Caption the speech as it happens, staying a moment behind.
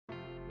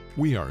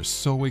We are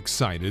so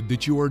excited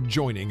that you are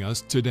joining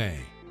us today.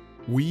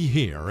 We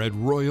here at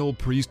Royal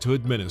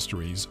Priesthood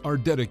Ministries are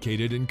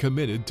dedicated and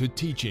committed to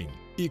teaching,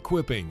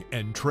 equipping,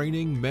 and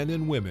training men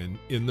and women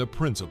in the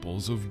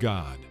principles of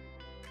God.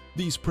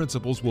 These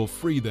principles will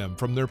free them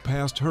from their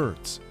past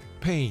hurts,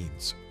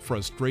 pains,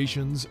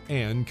 frustrations,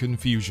 and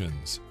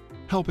confusions,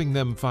 helping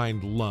them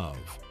find love,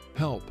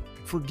 help,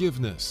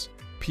 forgiveness,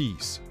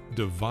 peace,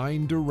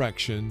 divine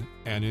direction,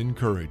 and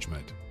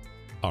encouragement.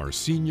 Our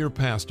senior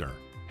pastor,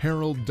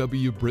 Harold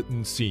W.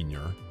 Britton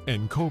Sr.,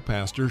 and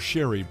co-pastor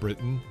Sherry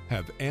Britton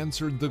have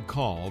answered the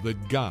call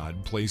that God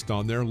placed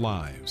on their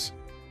lives.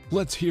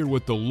 Let's hear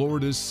what the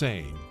Lord is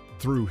saying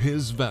through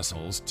His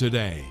vessels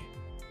today.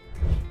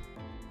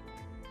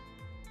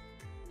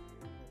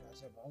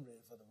 I'm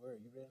ready for the word.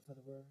 You ready for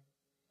the word?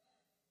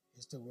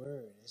 It's the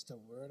word. It's the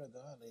word of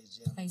God, ladies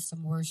and gentlemen. Play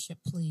some worship,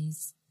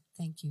 please.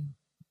 Thank you.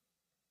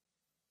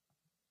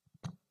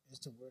 It's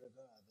the word of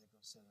God that's going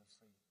to set us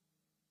free.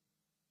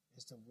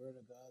 It's the word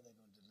of God that's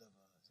going to deliver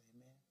us.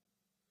 Amen.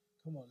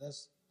 Come on,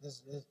 let's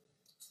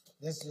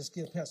just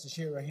give Pastor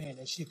Sherry a hand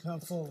as she come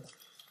forward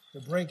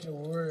to break the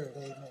word.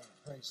 Amen.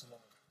 Praise the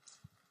Lord.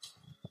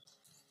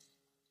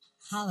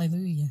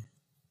 Hallelujah.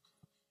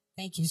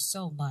 Thank you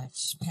so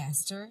much,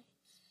 Pastor.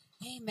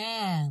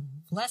 Amen.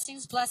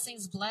 Blessings,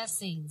 blessings,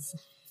 blessings.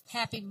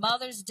 Happy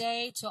Mother's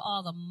Day to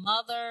all the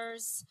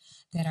mothers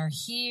that are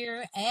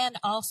here and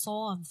also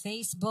on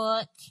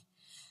Facebook.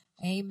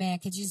 Amen.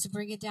 Could you just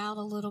bring it down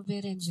a little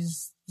bit and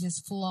just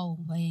flow?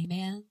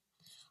 Amen.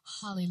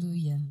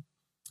 Hallelujah.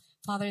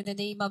 Father, in the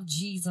name of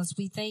Jesus,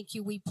 we thank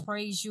you, we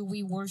praise you,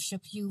 we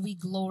worship you, we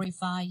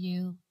glorify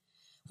you.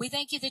 We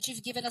thank you that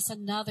you've given us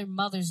another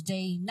Mother's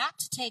Day, not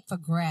to take for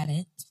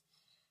granted,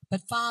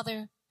 but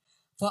Father,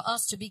 for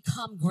us to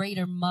become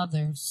greater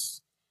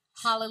mothers.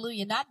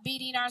 Hallelujah. Not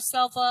beating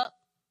ourselves up,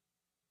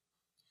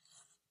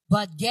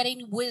 but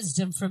getting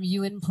wisdom from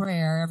you in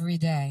prayer every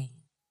day.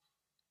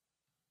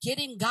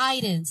 Getting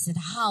guidance in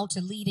how to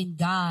lead and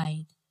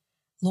guide,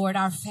 Lord,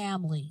 our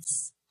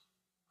families.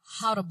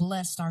 How to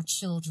bless our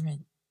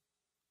children.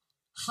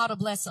 How to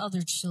bless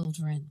other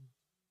children.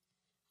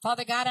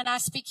 Father God, and I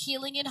speak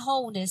healing and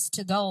wholeness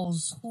to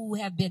those who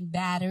have been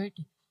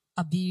battered,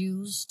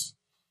 abused,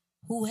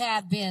 who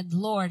have been,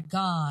 Lord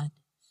God,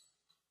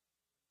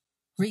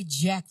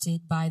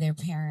 rejected by their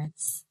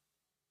parents.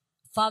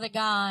 Father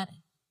God,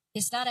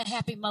 it's not a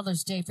happy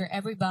Mother's Day for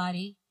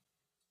everybody,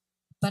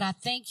 but I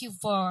thank you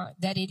for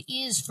that it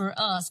is for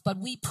us, but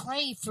we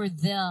pray for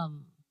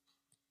them.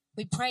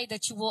 We pray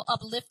that you will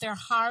uplift their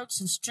hearts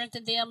and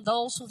strengthen them,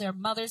 those who their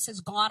mothers has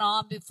gone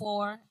on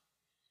before.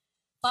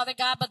 Father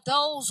God, but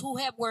those who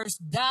have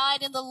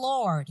died in the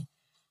Lord,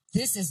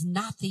 this is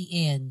not the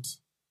end.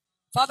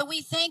 Father,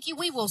 we thank you.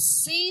 We will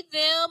see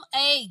them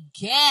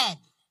again.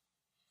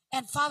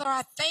 And Father,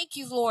 I thank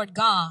you, Lord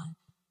God.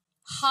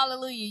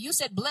 Hallelujah. You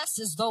said, blessed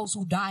is those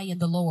who die in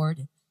the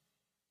Lord.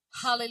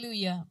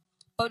 Hallelujah.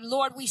 But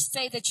Lord, we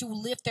say that you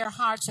lift their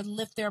hearts and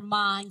lift their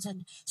minds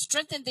and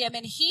strengthen them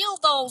and heal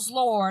those,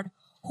 Lord,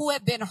 who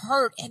have been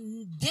hurt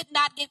and did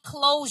not get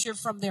closure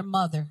from their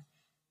mother,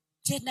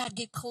 did not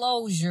get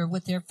closure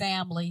with their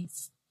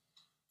families.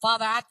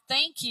 Father, I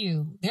thank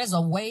you. There's a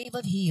wave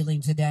of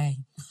healing today.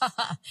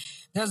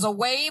 There's a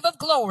wave of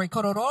glory, a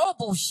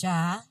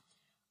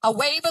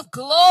wave of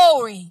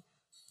glory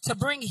to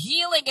bring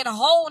healing and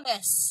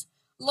wholeness,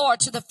 Lord,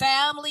 to the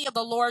family of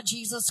the Lord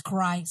Jesus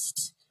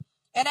Christ.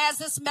 And as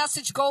this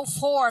message go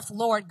forth,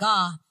 Lord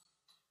God,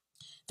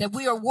 that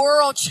we are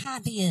world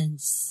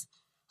champions.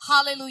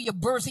 Hallelujah.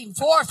 Birthing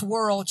forth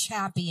world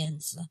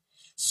champions.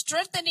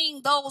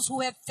 Strengthening those who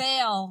have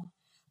failed,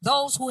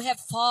 those who have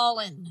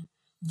fallen,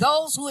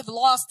 those who have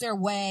lost their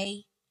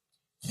way.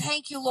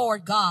 Thank you,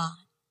 Lord God.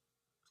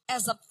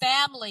 As a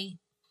family,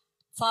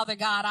 Father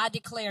God, I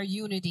declare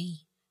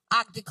unity.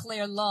 I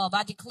declare love.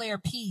 I declare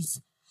peace.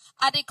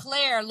 I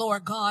declare,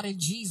 Lord God, in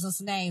Jesus'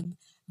 name,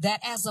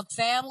 that as a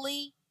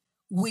family,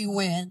 we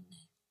win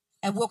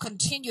and will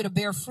continue to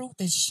bear fruit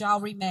that shall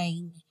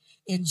remain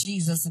in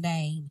Jesus'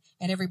 name.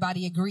 And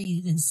everybody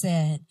agreed and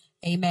said,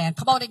 amen.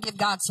 Come on and give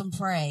God some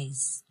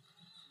praise.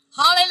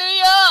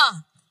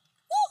 Hallelujah.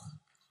 Woo.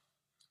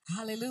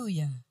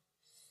 Hallelujah.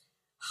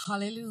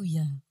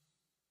 Hallelujah.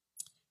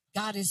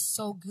 God is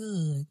so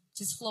good.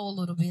 Just flow a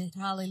little bit.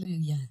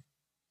 Hallelujah.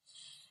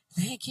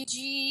 Thank you,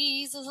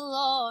 Jesus,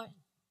 Lord.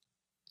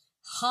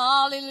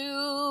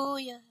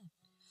 Hallelujah.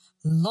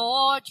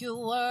 Lord, you're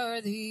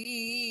worthy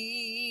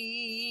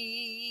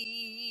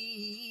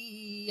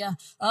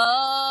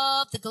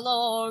of the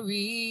glory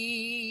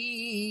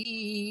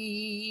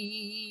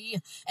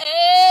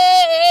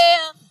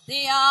and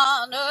the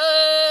honor.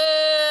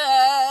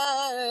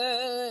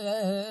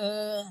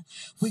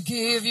 We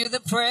give you the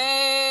praise.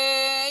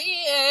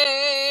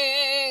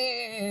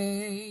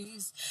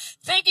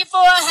 Thank you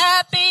for a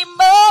happy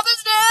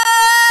Mother's Day.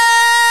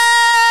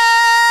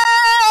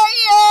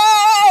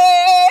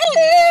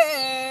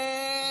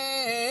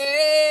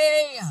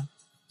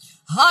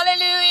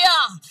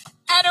 Hallelujah.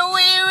 And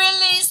we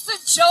release the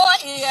joy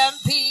and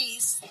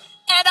peace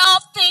and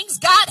all things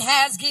God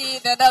has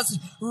given Jesus,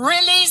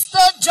 release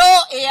the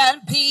joy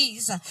and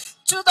peace.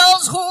 To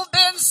those who've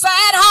been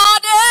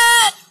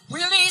sad-hearted,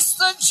 release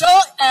the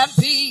joy and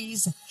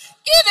peace.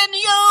 Giving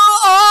you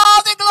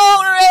all the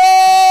glory.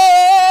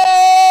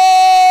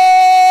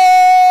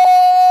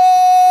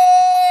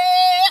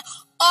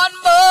 On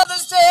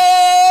Mother's Day,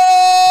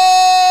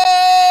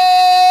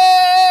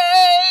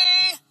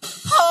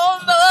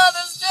 on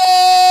Mother's Day,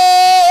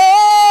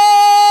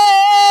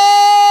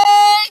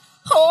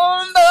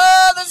 on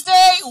Mother's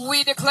Day,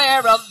 we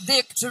declare a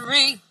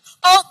victory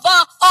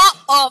over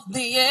all of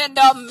the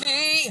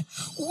enemy.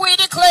 We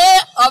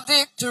declare a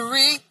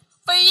victory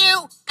for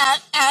you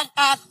and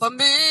for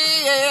me.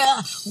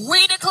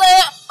 We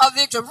declare a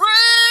victory.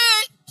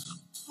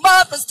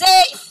 Mother's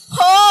Day,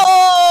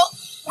 oh,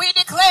 we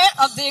declare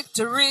a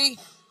victory.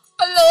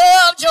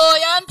 Love, joy,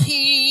 and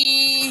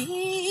peace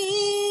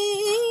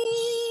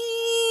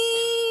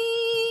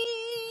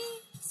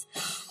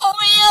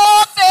over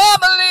your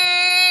family.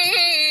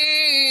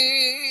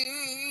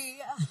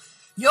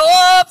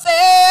 Your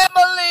family.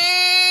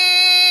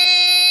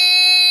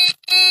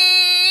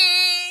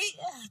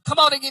 Come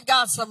on and give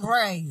God some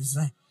praise.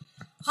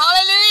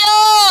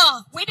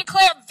 Hallelujah. We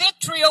declare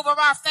victory over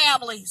our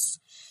families.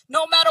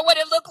 No matter what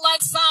it look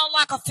like, sound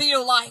like, or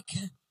feel like.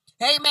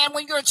 Amen.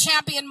 When you're a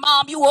champion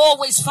mom, you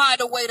always find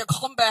a way to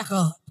come back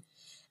up.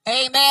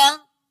 Amen.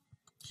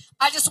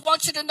 I just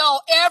want you to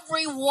know,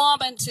 every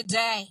woman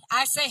today,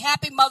 I say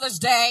happy Mother's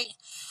Day.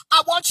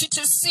 I want you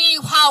to see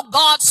how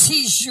God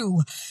sees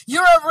you.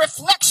 You're a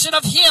reflection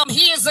of Him.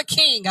 He is a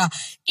king.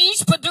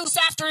 Each produced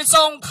after its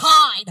own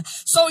kind.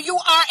 So you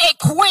are a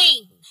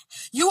queen.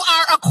 You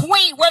are a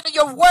queen, whether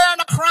you're wearing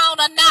a crown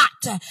or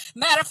not.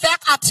 Matter of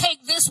fact, I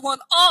take this one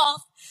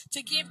off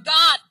to give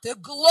God the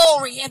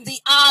glory and the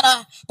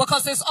honor,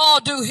 because it's all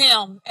due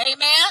Him.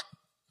 Amen.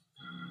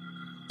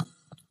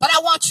 But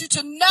I want you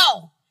to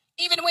know,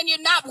 even when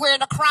you're not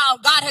wearing a crown,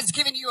 God has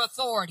given you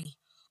authority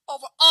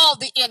over all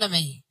the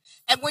enemy.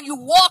 And when you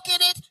walk in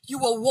it, you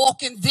will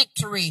walk in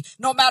victory,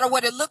 no matter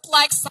what it look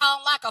like,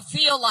 sound like, or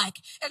feel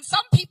like. And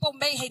some people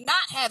may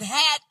not have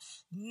had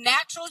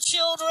natural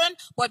children,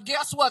 but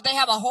guess what? They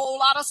have a whole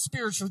lot of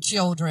spiritual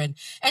children.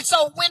 And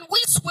so when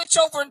we switch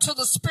over into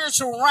the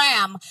spiritual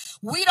realm,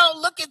 we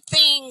don't look at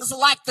things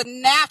like the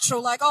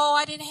natural, like, oh,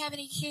 I didn't have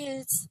any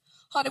kids.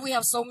 Honey, we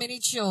have so many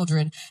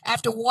children.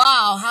 After a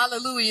while,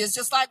 hallelujah. It's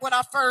just like when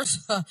I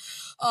first,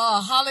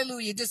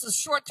 hallelujah. This is a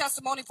short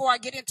testimony before I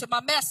get into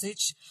my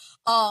message.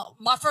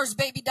 My first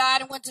baby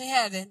died and went to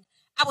heaven.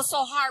 I was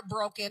so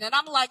heartbroken. And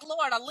I'm like,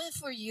 Lord, I live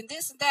for you and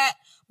this and that.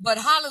 But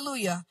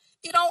hallelujah.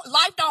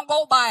 Life don't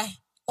go by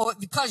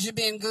because you're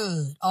being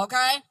good.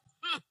 Okay.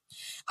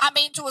 I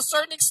mean, to a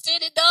certain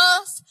extent it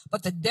does,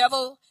 but the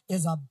devil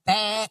is a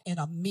bad and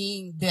a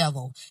mean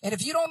devil. And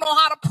if you don't know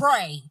how to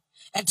pray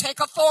and take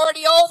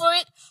authority over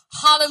it,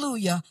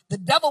 hallelujah, the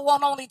devil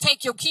won't only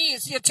take your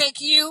kids, he'll take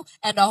you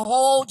and the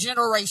whole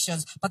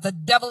generations. But the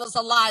devil is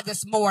alive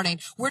this morning.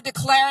 We're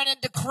declaring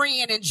and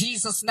decreeing in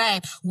Jesus'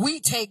 name.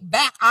 We take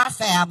back our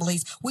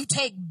families. We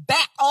take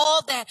back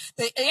all that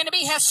the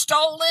enemy has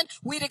stolen.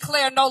 We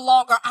declare no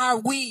longer are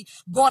we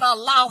going to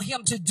allow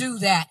him to do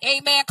that.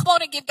 Amen. Come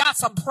on and give God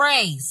some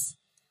praise.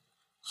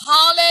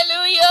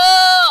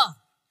 Hallelujah.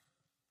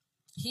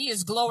 He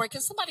is glory.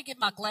 Can somebody get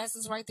my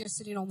glasses right there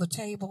sitting on the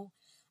table?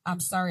 I'm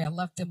sorry, I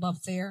left them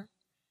up there.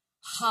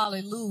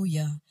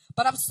 Hallelujah.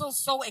 But I'm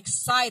so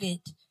excited,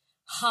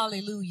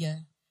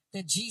 hallelujah,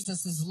 that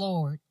Jesus is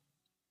Lord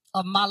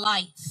of my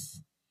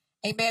life.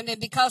 Amen.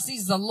 And because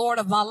He's the Lord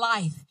of my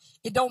life,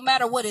 it don't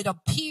matter what it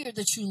appeared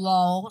that you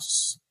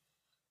lost.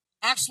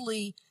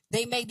 Actually,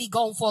 they may be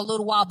gone for a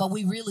little while, but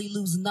we really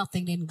lose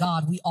nothing in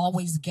God. We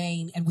always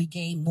gain, and we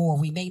gain more.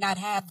 We may not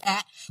have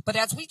that, but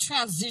as we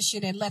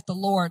transition and let the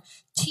Lord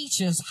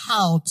teach us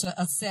how to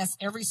assess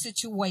every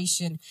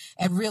situation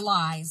and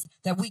realize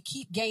that we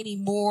keep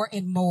gaining more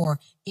and more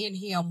in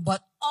Him,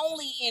 but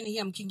only in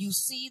Him can you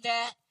see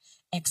that,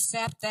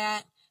 accept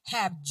that,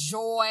 have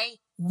joy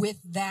with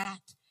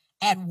that,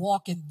 and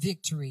walk in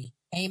victory.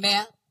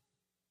 Amen.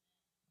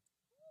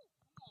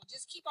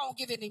 Just keep on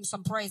giving Him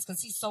some praise,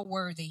 because He's so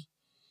worthy.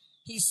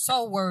 He's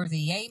so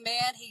worthy.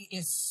 Amen. He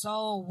is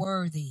so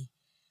worthy.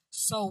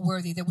 So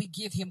worthy that we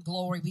give Him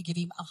glory, we give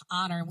Him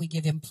honor, and we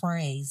give Him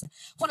praise. I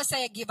want to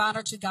say, give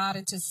honor to God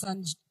and to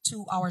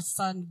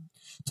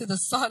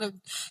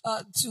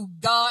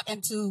God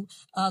and to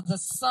the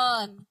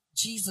Son,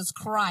 Jesus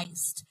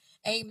Christ.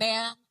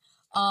 Amen.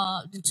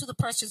 And to the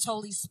precious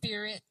Holy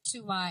Spirit,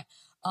 to my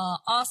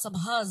awesome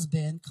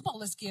husband. Come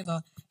on, let's give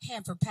a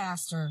hand for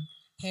Pastor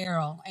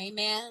Harold.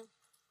 Amen.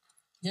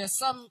 There's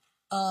some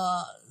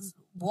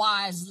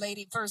wives,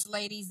 first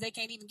ladies, they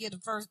can't even get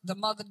the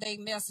Mother Day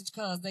message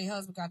because their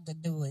husband got to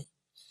do it.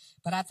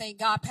 But I thank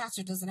God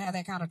Pastor doesn't have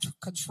that kind of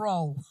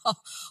control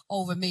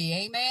over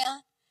me.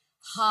 Amen.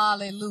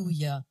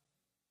 Hallelujah.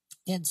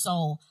 And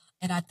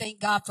I thank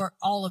God for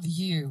all of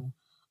you.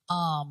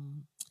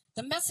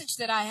 The message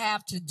that I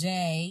have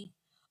today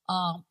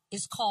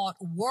is called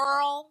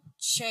World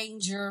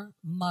Changer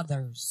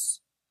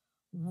Mothers.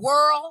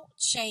 World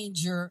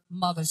Changer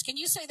Mothers. Can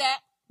you say that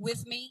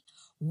with me.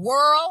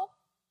 World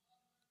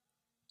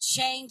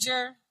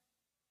changer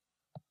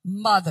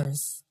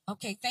mothers.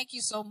 Okay, thank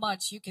you so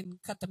much. You can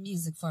cut the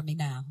music for me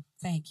now.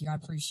 Thank you. I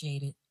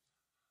appreciate it.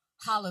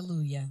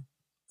 Hallelujah.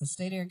 But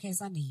stay there in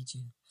case I need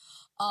you.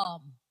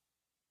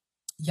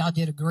 Y'all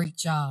did a great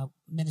job,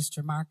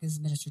 Minister Marcus,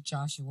 Minister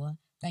Joshua.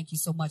 Thank you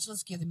so much.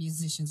 Let's give the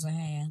musicians a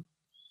hand.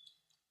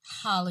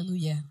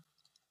 Hallelujah.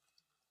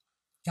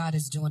 God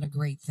is doing a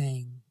great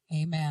thing.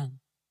 Amen.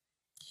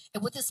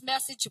 And with this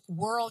message,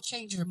 world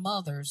changer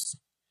mothers,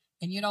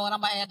 and you know what,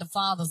 I'm going to add the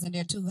fathers in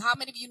there too. How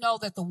many of you know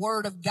that the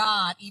word of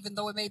God, even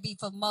though it may be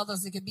for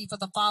mothers, it can be for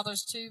the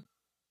fathers too?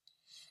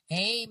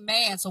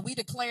 Amen. So we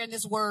declaring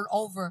this word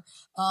over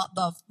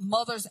the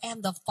mothers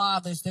and the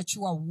fathers, that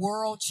you are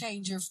world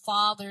changer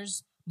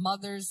fathers,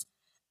 mothers,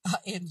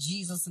 in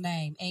Jesus'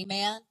 name.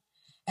 Amen.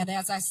 And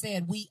as I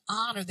said, we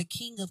honor the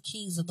King of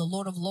Kings and the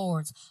Lord of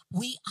Lords.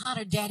 We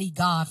honor Daddy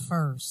God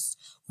first.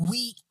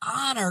 We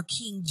honor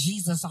King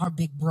Jesus, our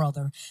big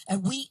brother.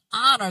 And we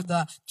honor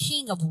the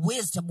King of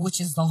Wisdom, which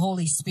is the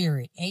Holy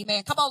Spirit.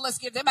 Amen. Come on, let's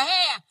give them a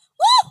hand.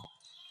 Woo!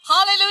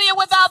 Hallelujah.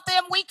 Without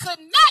them, we could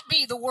not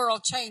be the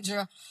world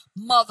changer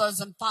mothers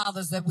and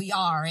fathers that we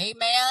are.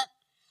 Amen.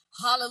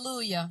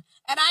 Hallelujah.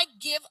 And I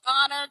give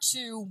honor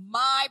to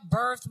my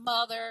birth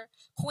mother,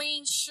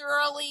 Queen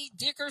Shirley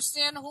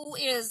Dickerson, who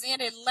is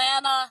in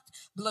Atlanta,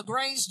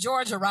 LaGrange,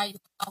 Georgia, right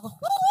now. Woo,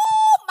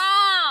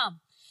 Mom.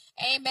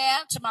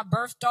 Amen. To my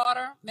birth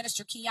daughter,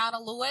 Minister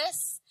Kiana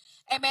Lewis.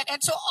 Amen.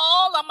 And to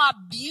all of my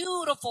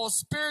beautiful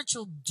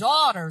spiritual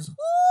daughters.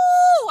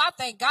 Woo, I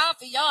thank God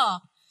for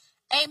y'all.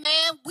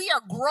 Amen. We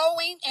are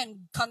growing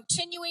and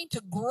continuing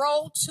to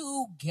grow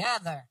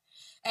together.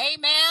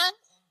 Amen.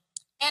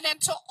 And then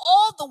to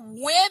all the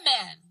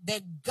women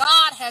that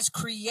God has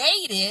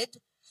created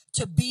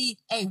to be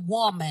a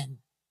woman.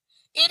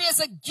 It is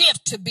a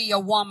gift to be a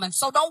woman.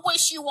 So don't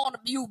wish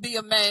you be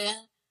a man.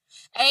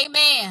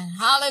 Amen.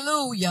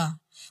 Hallelujah.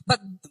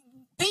 But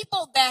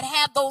people that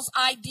have those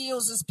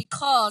ideals is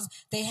because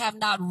they have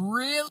not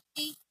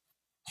really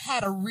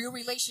had a real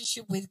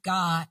relationship with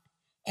God.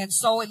 And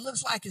so it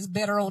looks like it's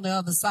better on the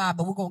other side,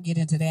 but we're going to get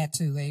into that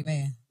too.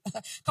 Amen.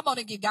 Come on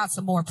and give God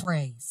some more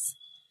praise.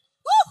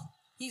 Woo!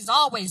 He's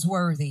always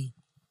worthy.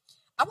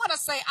 I want to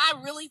say I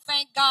really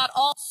thank God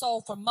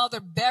also for Mother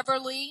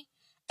Beverly.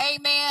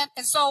 Amen.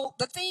 And so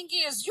the thing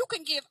is, you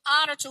can give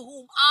honor to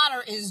whom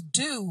honor is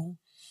due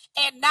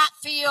and not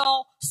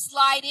feel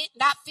slighted,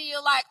 not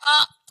feel like,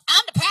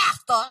 I'm the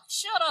pastor.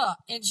 Shut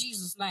up in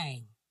Jesus'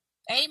 name.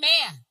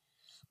 Amen.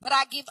 But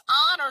I give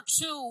honor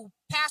to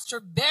Pastor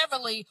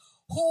Beverly,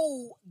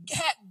 who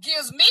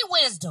gives me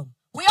wisdom.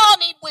 We all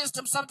need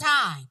wisdom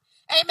sometime.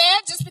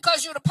 Amen. Just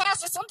because you're the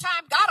pastor,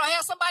 sometimes God will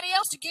have somebody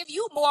else to give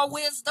you more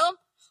wisdom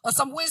or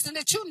some wisdom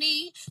that you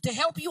need to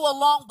help you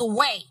along the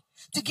way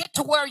to get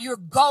to where you're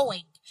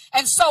going.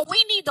 And so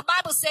we need, the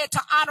Bible said,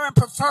 to honor and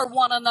prefer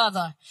one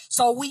another.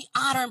 So we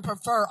honor and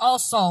prefer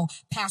also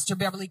Pastor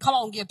Beverly. Come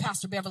on, give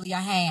Pastor Beverly a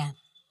hand.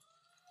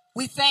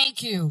 We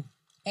thank you.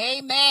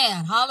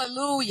 Amen.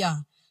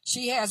 Hallelujah.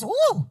 She has,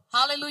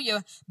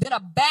 hallelujah, been a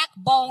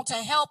backbone to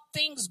help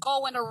things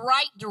go in the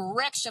right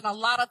direction a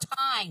lot of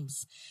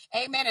times.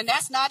 Amen. And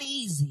that's not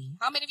easy.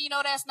 How many of you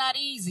know that's not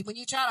easy? When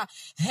you're trying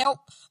to help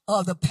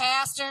the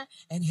pastor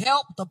and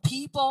help the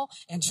people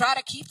and try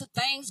to keep the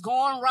things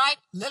going right,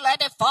 look like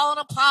they're falling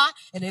apart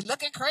and they're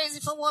looking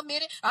crazy for 1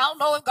 minute. I don't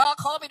know if God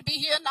called me to be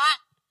here or not.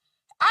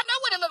 I know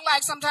what it looked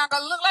like sometimes,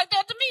 because it looked like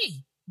that to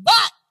me.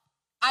 But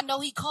I know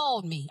he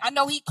called me. I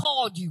know he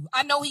called you.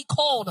 I know he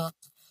called us.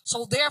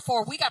 So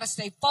therefore, we got to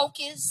stay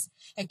focused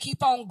and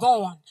keep on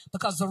going,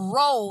 because the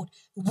road,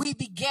 we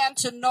began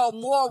to know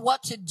more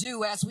what to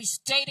do as we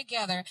stay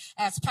together,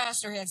 as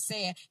Pastor had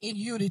said, in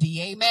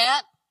unity.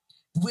 Amen.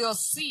 We'll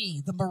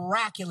see the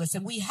miraculous,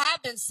 and we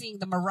have been seeing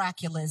the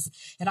miraculous.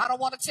 And I don't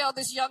want to tell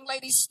this young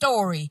lady's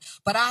story,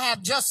 but I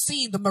have just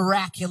seen the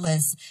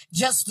miraculous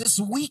just this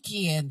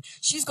weekend.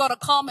 She's going to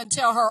come and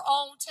tell her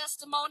own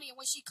testimony, and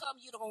when she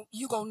comes,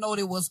 you going to know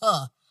it was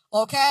her.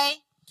 Okay?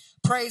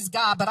 Praise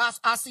God. But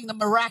I seen the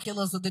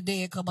miraculous of the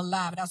dead come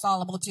alive. That's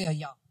all I'm going to tell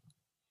y'all.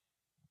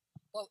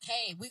 Well,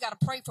 hey, we got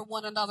to pray for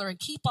one another and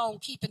keep on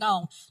keeping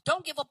on.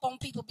 Don't give up on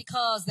people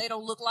because they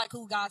don't look like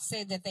who God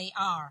said that they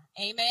are.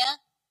 Amen?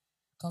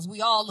 Because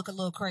we all look a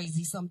little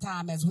crazy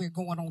sometime as we're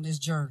going on this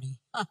journey.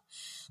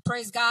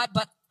 Praise God.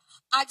 But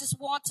I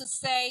just want to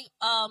say,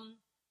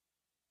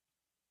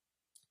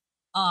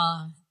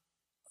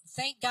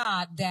 thank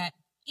God that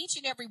each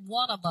and every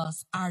one of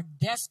us are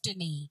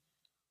destiny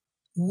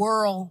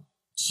world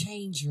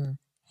changer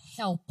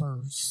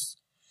helpers.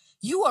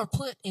 You are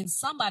put in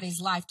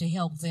somebody's life to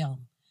help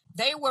them.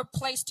 They were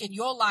placed in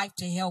your life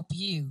to help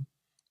you.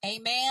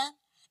 Amen.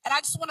 And I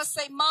just want to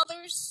say,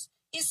 mothers,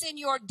 It's in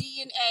your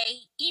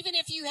DNA. Even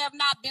if you have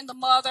not been the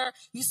mother,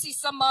 you see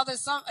some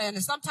mothers,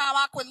 and sometimes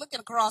I quit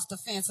looking across the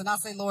fence and I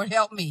say, Lord,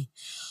 help me.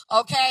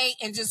 Okay.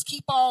 And just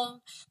keep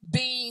on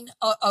being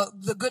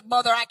the good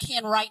mother I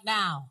can right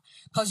now.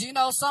 Cause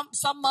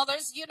some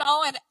mothers,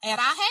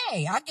 and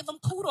I give them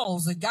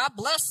kudos and God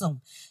bless them.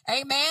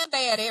 Amen.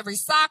 They at every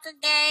soccer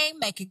game,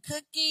 making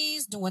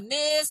cookies, doing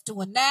this,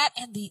 doing that,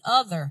 and the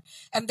other.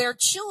 And their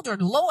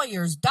children,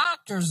 lawyers,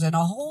 doctors, and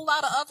a whole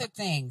lot of other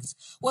things.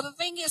 Well, the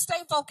thing is,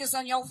 stay focused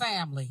on your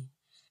family.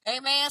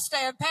 Amen.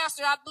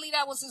 Pastor, I believe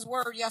that was his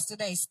word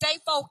yesterday. Stay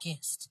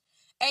focused.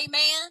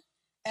 Amen.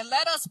 And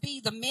let us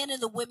be the men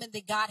and the women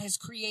that God has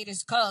created.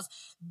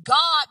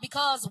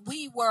 Because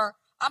we were,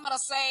 I'm going to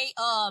say,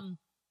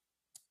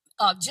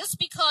 just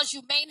because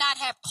you may not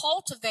have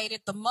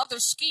cultivated the mother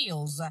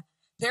skills,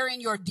 they're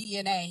in your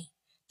DNA.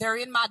 They're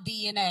in my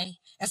DNA.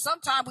 And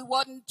sometimes we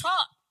wasn't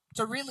taught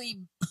to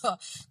really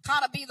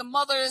kind of be the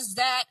mothers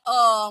that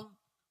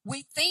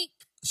we think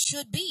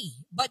should be.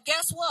 But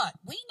guess what?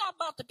 We're not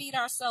about to beat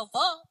ourselves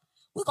up.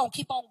 We're going to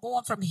keep on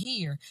going from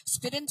here,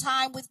 spending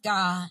time with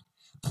God,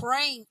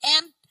 praying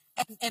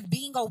and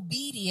being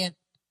obedient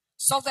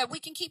so that we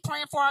can keep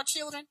praying for our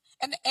children.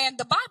 And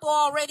the Bible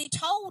already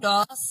told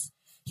us,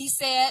 he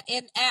said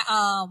in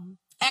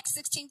Acts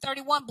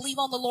 16:31, believe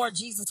on the Lord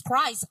Jesus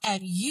Christ,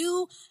 and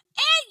you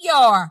and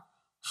your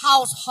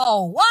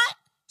household, what?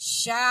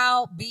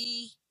 Shall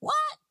be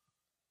what?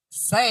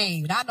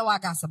 Saved. I know I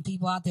got some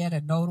people out there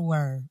that know the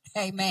word.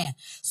 Amen.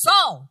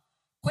 So,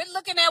 quit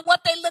looking at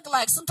what they look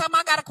like. Sometimes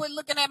I got to quit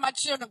looking at my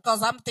children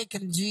because I'm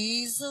thinking,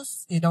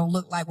 Jesus, it don't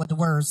look like what the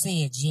word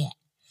said yet.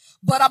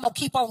 But I'm going to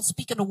keep on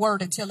speaking the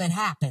word until it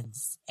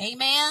happens.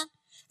 Amen.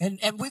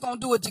 And we're going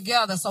to do it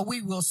together so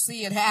we will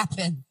see it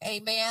happen.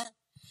 Amen.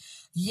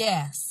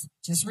 Yes.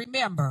 Just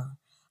remember,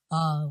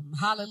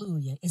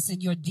 hallelujah. It's in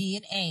your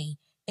DNA.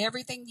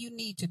 Everything you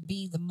need to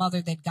be the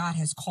mother that God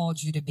has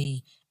called you to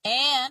be.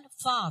 And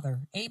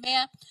father.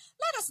 Amen.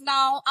 Let us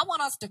now, I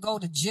want us to go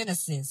to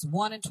Genesis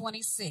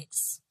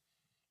 1:26.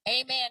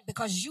 Amen.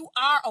 Because you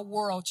are a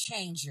world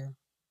changer.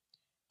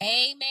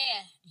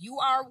 Amen. You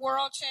are a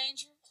world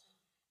changer.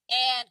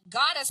 And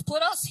God has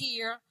put us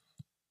here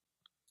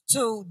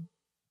to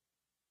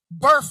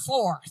birth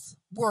forth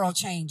world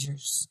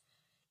changers.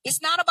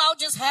 It's not about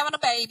just having a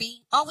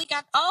baby.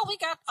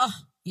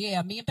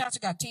 Me and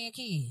Pastor got 10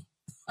 kids.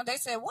 And they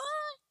said, what?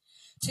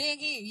 10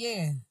 kids,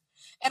 yeah.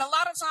 And a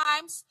lot of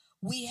times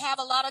we have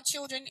a lot of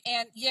children.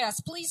 And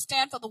yes, please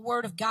stand for the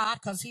word of God,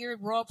 because here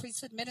at Royal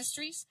Priesthood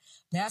Ministries,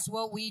 that's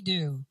what we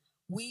do.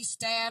 We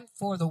stand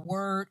for the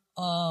word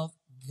of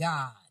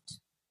God.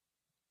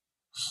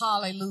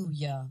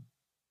 Hallelujah.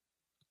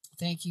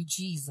 Thank you,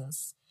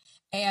 Jesus.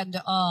 And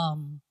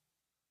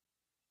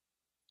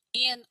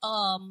in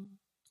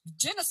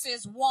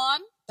Genesis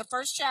 1, the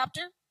first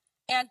chapter,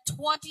 and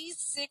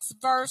 26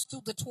 verse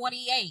through the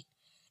 28,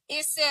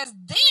 it says,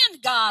 then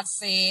God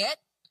said,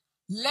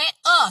 let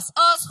us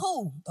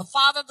who? The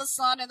Father, the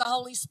Son, and the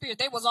Holy Spirit.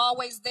 They was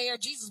always there.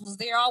 Jesus was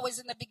there always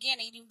in the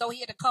beginning, even though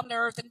he had to come to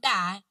earth and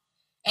die.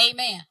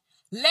 Amen.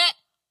 Let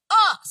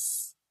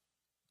us,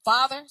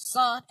 Father,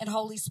 Son, and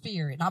Holy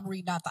Spirit. And I'm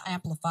reading out the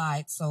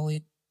Amplified, so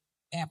it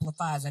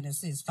amplifies, and it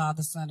says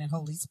Father, Son, and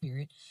Holy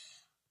Spirit.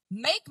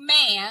 Make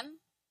woman,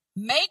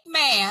 make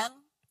woman,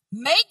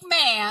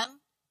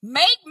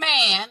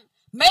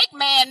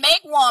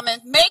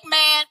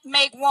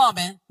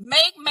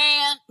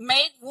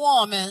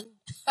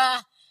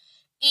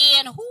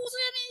 in whose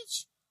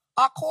image?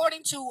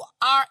 According to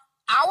our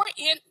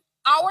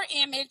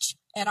image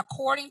and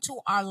according to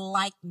our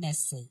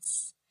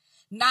likenesses.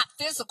 Not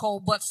physical,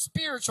 but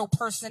spiritual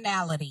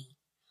personality,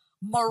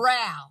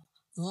 morale,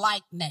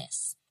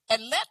 likeness.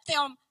 And let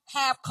them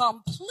have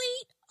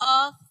complete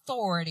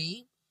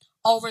authority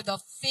over the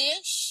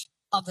fish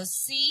of the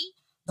sea,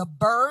 the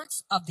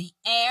birds of the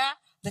air,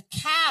 the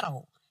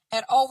cattle,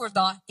 and over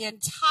the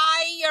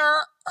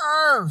entire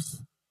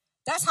earth.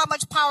 That's how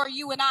much power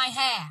you and I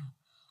have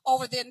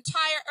over the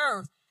entire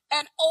earth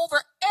and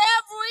over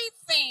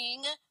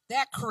everything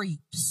that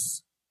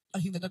creeps.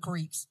 Even the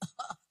creeps.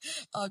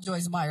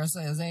 Joyce Meyer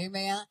says,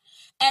 amen.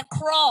 And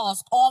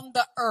crawls on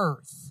the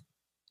earth.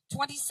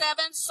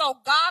 27, so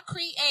God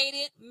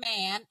created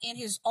man in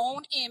his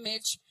own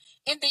image.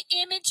 In the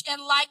image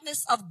and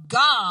likeness of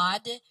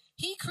God,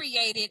 he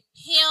created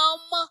him,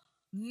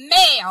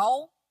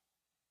 male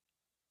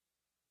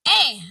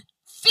and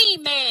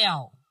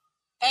female.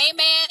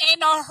 Amen. Ain't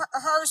no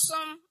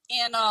hersum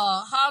in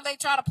how they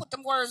try to put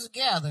them words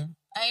together.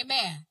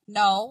 Amen.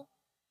 No.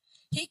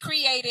 He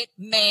created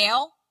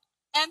male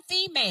and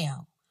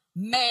female.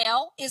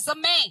 Male is a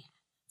man.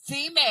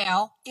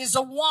 Female is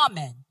a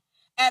woman.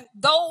 And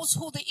those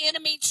who the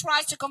enemy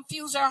tries to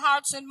confuse their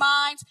hearts and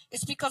minds,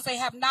 it's because they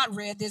have not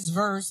read this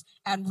verse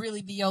and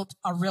really built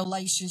a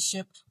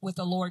relationship with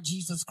the Lord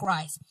Jesus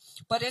Christ.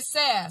 But it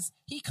says,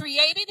 he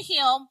created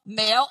him,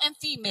 male and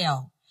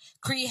female,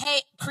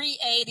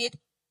 created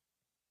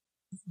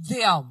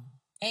them.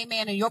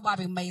 Amen. And your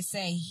Bible may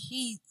say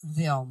he,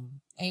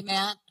 them.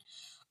 Amen.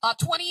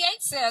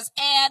 28 says,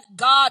 and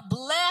God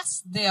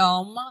blessed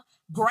them,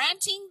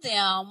 granting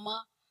them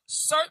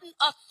certain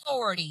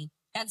authority,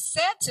 and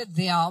said to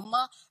them,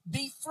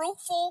 be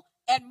fruitful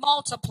and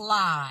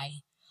multiply.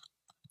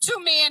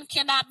 Two men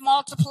cannot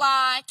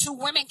multiply. Two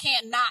women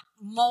cannot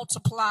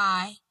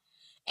multiply.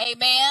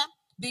 Amen.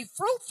 Be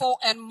fruitful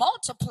and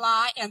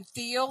multiply and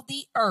fill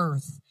the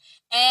earth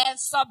and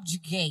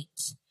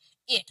subjugate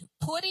it,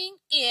 putting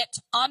it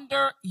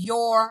under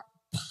your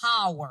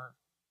power,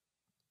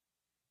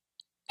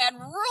 and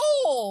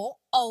rule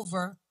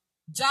over,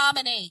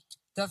 dominate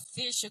the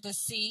fish of the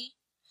sea,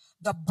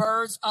 the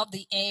birds of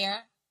the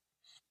air,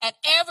 and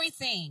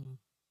everything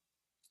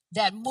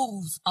that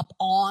moves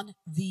upon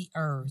the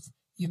earth.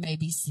 You may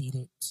be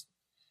seated.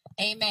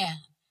 Amen.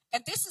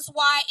 And this is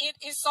why it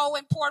is so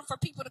important for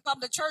people to come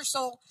to church,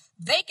 so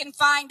they can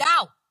find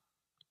out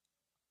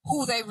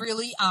who they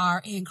really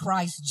are in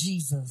Christ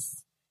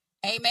Jesus.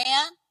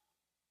 Amen.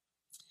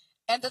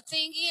 And the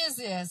thing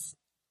is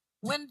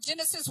when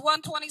Genesis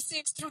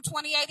 1:26 through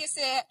 28, it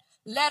said,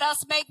 let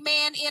us make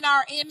man in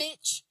our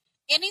image.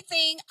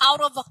 Anything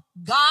out of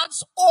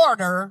God's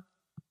order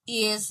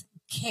is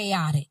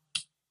chaotic.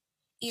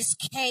 It's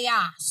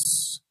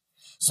chaos.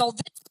 So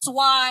this is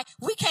why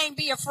we can't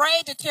be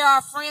afraid to tell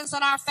our friends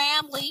and our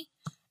family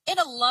in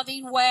a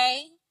loving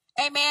way.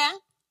 Amen.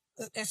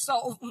 And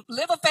so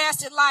live a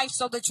fasted life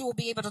so that you will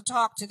be able to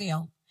talk to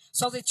them,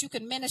 so that you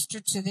can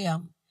minister to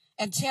them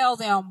and tell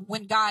them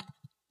when God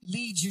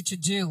leads you to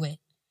do it.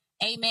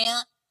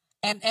 Amen.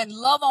 And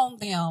love on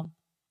them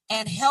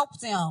and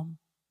help them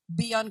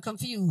be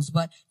unconfused.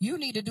 But you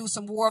need to do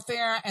some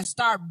warfare and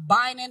start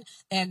binding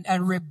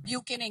and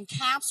rebuking and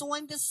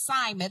canceling the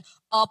assignment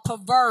of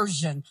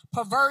perversion.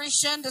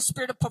 Perversion, the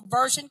spirit of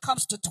perversion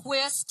comes to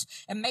twist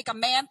and make a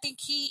man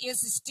think he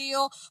is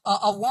still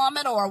a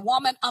woman, or a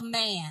woman a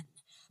man.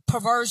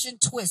 Perversion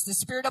twist, the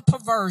spirit of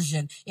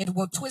perversion. It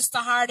will twist the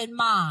heart and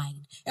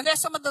mind. And they're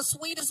some of the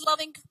sweetest,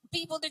 loving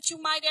people that you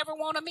might ever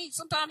want to meet.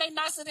 Sometimes they're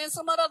nicer than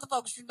some of the other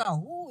folks you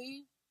know.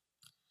 Ooh.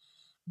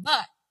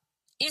 But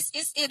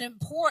it's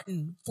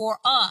important for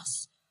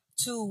us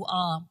to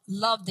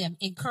love them,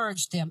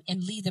 encourage them,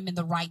 and lead them in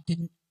the right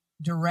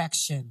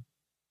direction,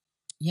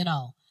 you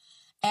know.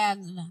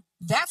 And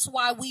that's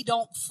why we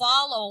don't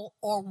follow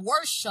or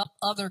worship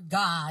other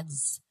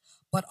gods,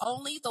 but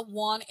only the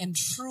one and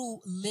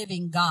true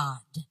living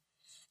God.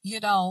 You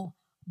know,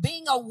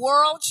 being a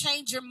world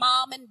changer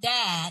mom and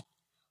dad,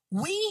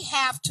 we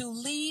have to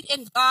lead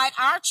and guide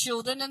our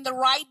children in the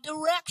right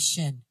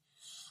direction.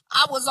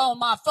 I was on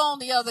my phone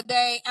the other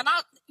day, and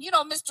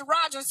Mr.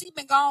 Rogers, he's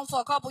been gone for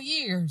a couple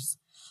years.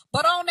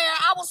 But on there,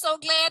 I was so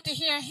glad to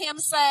hear him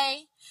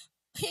say,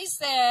 he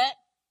said,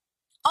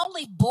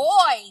 only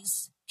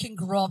boys can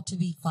grow up to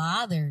be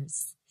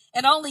fathers,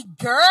 and only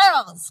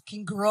girls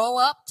can grow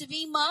up to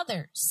be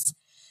mothers.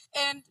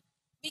 And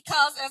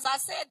because, as I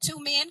said, two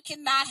men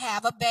cannot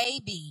have a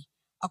baby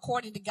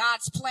according to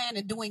God's plan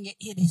and doing it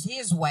is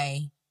his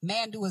way.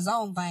 Man do his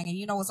own thing, and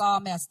it's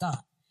all messed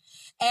up.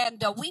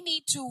 And we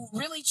need to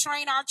really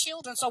train our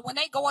children so when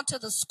they go into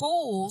the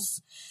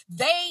schools,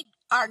 they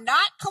are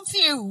not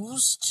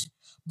confused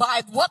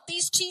by what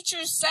these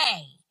teachers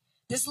say.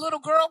 This little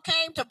girl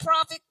came to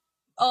Prophet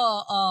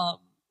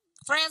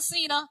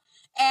Francina,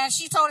 and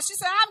she told her, she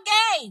said, I'm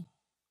gay.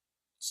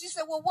 She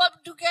said, well,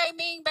 what do gay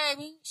mean,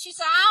 baby? She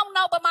said, I don't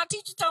know, but my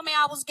teacher told me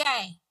I was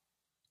gay.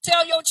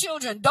 Tell your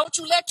children, don't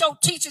you let your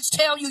teachers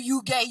tell you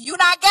you gay. You're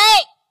not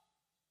gay.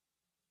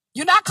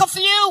 You're not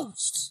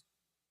confused.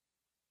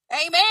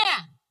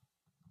 Amen.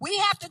 We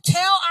have to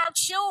tell our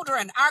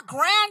children, our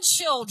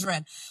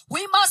grandchildren,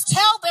 we must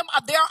tell them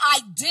of their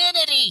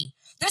identity.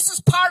 This is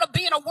part of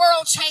being a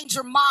world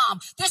changer mom.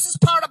 This is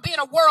part of being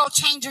a world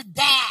changer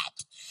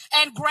dad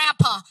and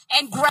grandpa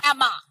and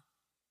grandma.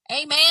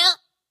 Amen.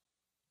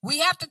 We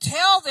have to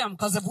tell them,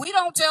 because if we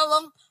don't tell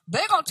them,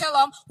 they're going to tell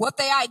them what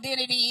their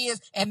identity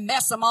is and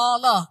mess them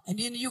all up. And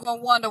then you're going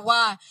to wonder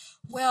why.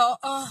 Well,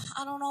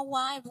 I don't know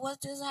why.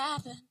 What just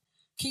happened?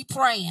 Keep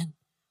praying.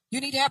 You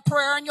need to have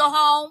prayer in your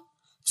home.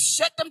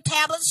 Shut them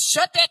tablets.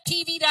 Shut that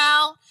TV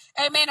down.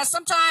 Amen. And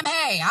sometimes,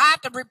 hey, I have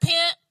to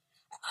repent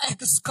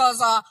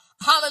because,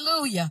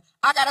 hallelujah,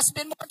 I got to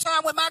spend more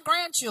time with my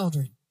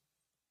grandchildren.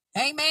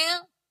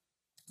 Amen.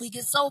 We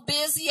get so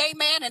busy.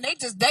 Amen. And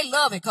they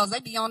love it because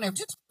they be on there.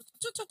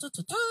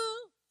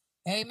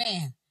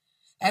 Amen.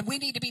 And we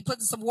need to be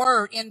putting some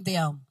word in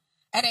them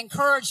and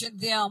encouraging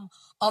them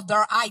of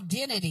their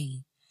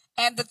identity.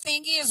 And the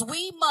thing is,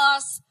 we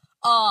must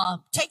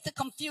take the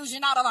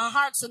confusion out of the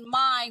hearts and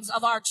minds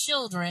of our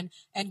children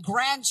and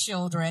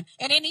grandchildren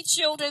and any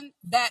children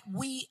that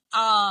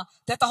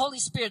that the Holy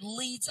Spirit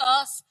leads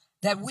us,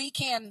 that we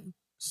can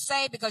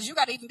say, because you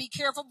got to even be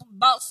careful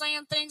about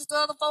saying things to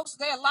other folks.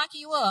 They'll lock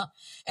you up.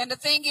 And the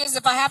thing is,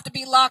 if I have to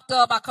be locked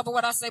up, I cover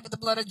what I say with the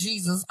blood of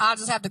Jesus. I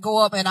just have to go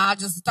up and I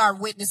just start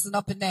witnessing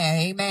up in there.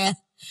 Amen.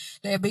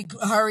 They'll be,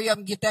 hurry up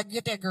and get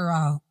that girl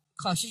out,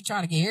 because she's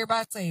trying to get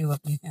everybody saved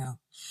up now.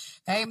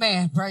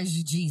 Amen. Praise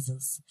you,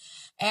 Jesus.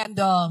 And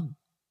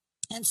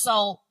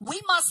so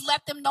we must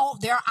let them know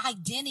their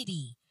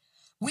identity.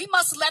 We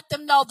must let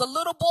them know, the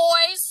little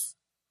boys,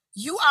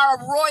 you are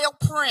a royal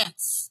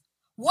prince.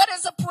 What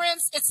is a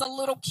prince? It's a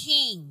little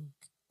king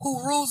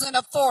who rules in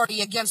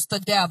authority against the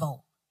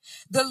devil.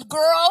 The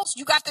girls,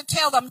 you got to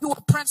tell them you're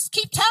a prince.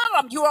 Keep telling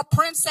them you're a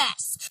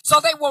princess so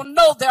they will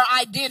know their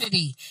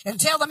identity. And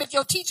tell them if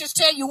your teachers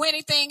tell you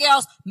anything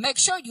else, make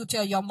sure you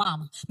tell your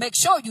mama. Make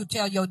sure you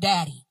tell your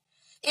daddy.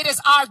 It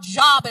is our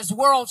job as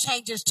world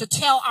changers to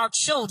tell our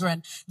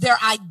children their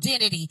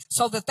identity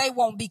so that they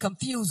won't be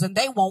confused and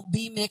they won't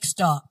be mixed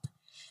up.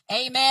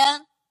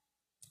 Amen.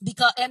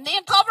 And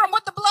then cover them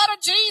with the blood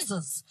of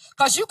Jesus,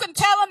 because you can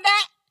tell them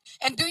that.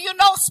 And do you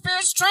know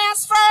spirits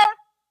transfer?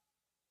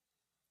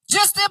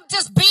 Just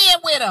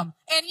being with them.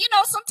 And you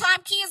know,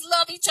 sometimes kids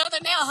love each other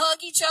and they'll hug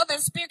each other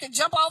and spirit can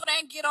jump over there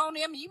and get on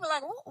them. And you be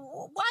like,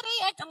 why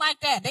they acting like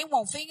that? They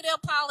won't fingernail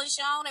polish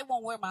on. They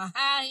won't wear my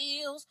high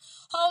heels.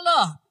 Hold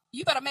up.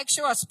 You better make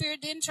sure a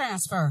spirit didn't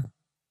transfer.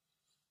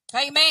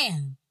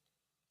 Amen.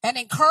 And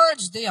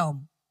encourage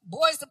them.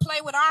 Boys to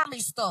play with army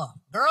stuff.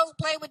 Girls to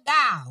play with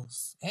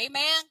dolls.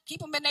 Amen.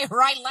 Keep them in their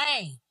right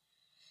lane.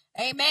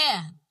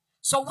 Amen.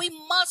 So we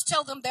must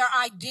tell them their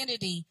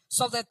identity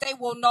so that they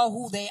will know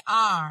who they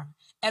are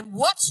and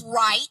what's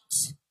right.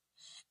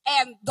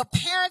 And the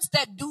parents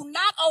that do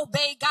not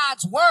obey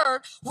God's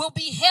word will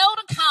be held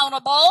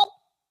accountable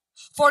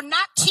for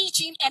not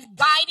teaching and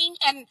guiding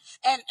and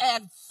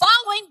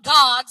following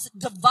God's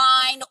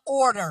divine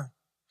order.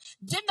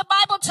 Didn't the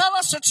Bible tell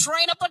us to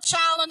train up a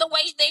child in the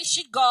way they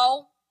should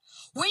go?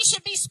 We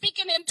should be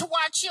speaking into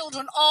our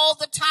children all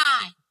the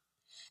time.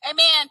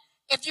 Amen.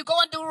 If you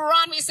go in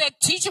Deuteronomy, it said,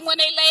 teach them when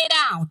they lay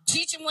down,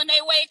 teach them when they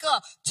wake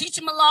up, teach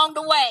them along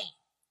the way.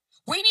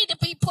 We need to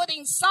be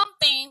putting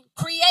something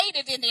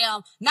creative in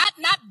them, not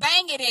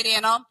banging it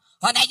in them.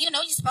 Oh, now you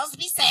know you're supposed to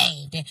be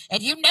saved,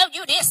 and you know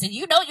you this, and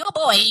you know you're a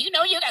boy, and you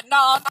know you got,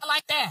 no, not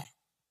like that.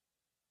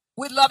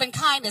 With loving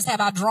kindness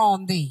have I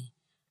drawn thee.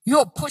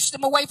 You'll push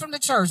them away from the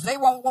church. They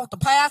won't want the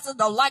pastor,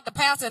 they'll like the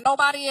pastor and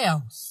nobody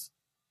else.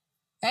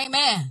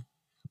 Amen.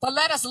 But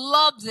let us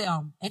love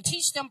them and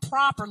teach them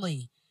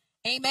properly.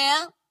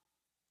 Amen.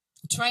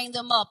 Train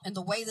them up in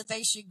the way that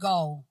they should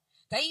go.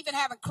 They even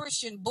have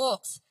Christian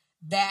books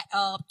that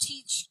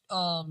teach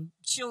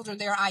children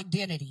their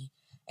identity.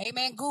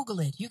 Amen. Google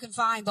it. You can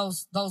find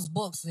those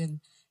books. And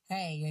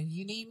hey, if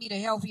you need me to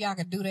help you, I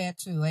can do that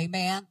too.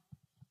 Amen.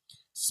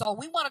 So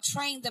we want to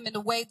train them in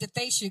the way that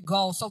they should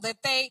go, so that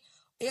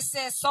it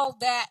says so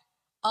that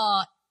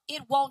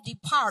it won't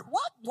depart.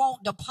 What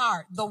won't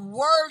depart? The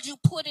word you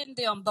put in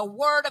them, the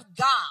word of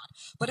God.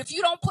 But if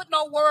you don't put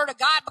no word of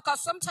God,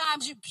 because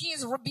sometimes you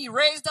kids will be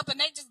raised up and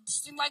they just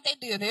seem like they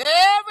did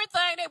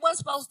everything they weren't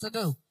supposed to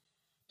do.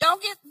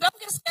 Don't get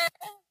scared.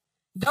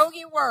 Don't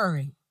get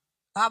worried.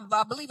 I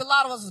believe a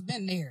lot of us have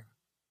been there.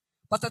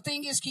 But the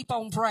thing is, keep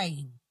on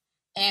praying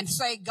and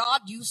say,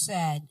 God, you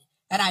said,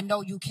 and I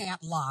know you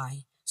can't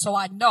lie. So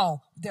I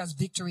know there's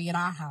victory in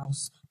our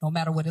house, no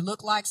matter what it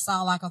look like,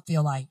 sound like, or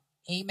feel like.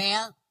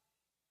 Amen.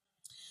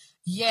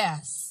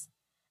 Yes.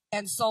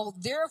 And so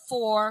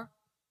therefore,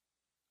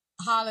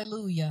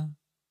 hallelujah,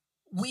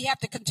 we have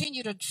to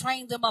continue to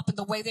train them up in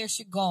the way they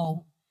should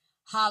go.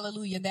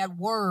 Hallelujah. And that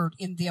word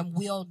in them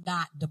will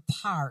not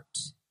depart.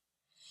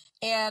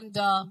 And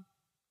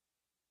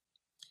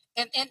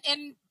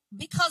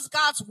because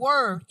God's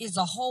word is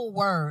a whole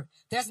word,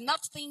 there's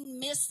nothing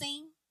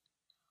missing.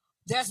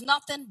 There's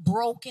nothing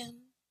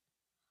broken.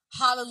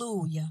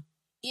 Hallelujah.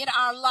 In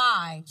our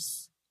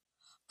lives.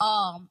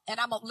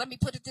 Let me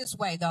put it this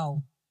way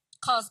though,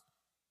 because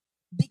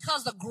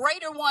the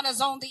greater one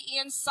is on the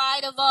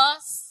inside of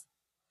us.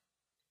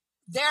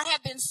 There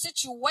have been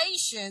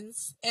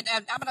situations, and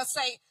I'm going to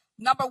say,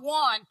 number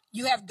one,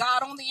 you have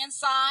God on the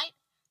inside.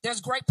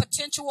 There's great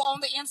potential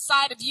on the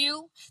inside of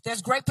you.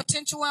 There's great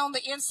potential on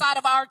the inside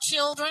of our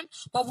children,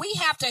 but we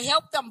have to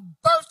help them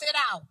birth it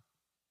out.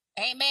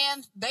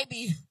 Amen. They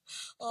be,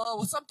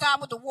 sometime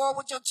with the war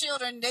with your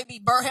children, they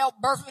be help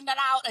birthing it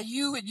out of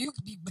you, and you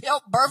can be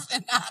help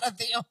birthing out of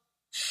them.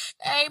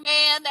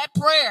 Amen. That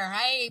prayer.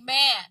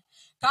 Amen.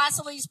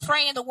 Constantly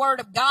praying the word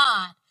of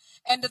God.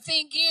 And the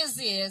thing is,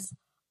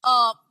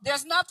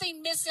 there's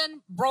nothing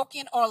missing,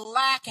 broken, or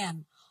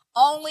lacking.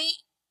 Only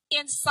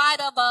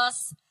inside of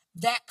us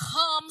that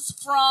comes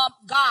from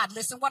God.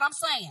 Listen what I'm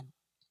saying.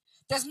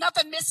 There's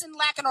nothing missing,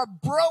 lacking, or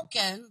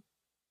broken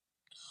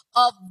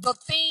of the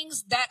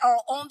things that are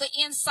on the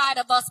inside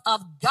of us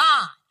of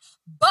God.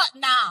 But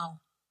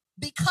now,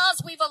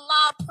 because we've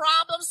allowed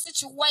problems,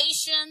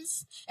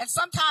 situations, and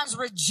sometimes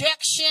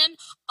rejection,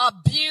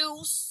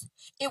 abuse,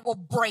 it will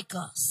break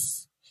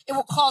us. It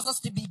will cause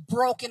us to be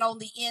broken on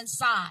the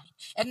inside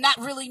and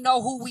not really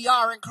know who we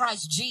are in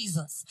Christ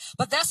Jesus.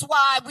 But that's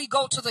why we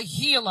go to the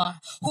healer,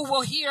 who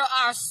will heal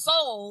our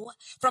soul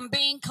from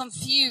being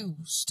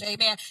confused.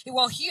 Amen. It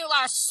will heal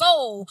our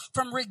soul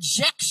from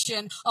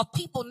rejection of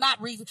people not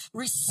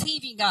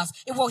receiving us.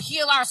 It will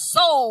heal our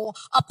soul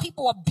of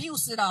people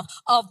abusing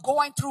us, of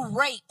going through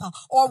rape,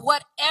 or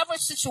whatever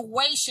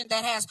situation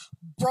that has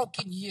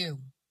broken you,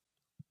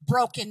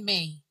 broken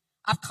me.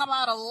 I've come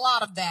out a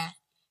lot of that.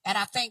 And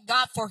I thank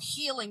God for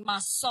healing my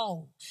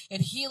soul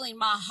and healing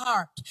my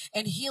heart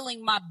and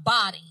healing my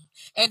body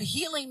and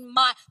healing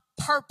my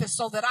purpose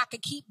so that I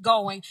could keep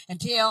going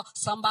and tell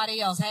somebody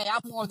else, hey,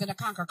 I'm more than a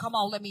conqueror. Come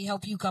on, let me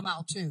help you come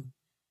out too.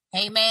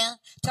 Amen.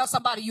 Tell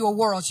somebody you're a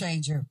world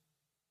changer.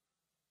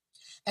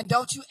 And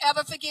don't you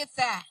ever forget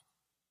that.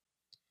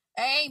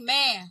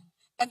 Amen.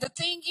 And the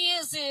thing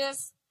is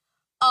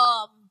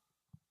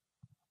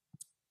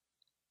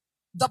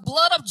the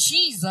blood of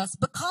Jesus,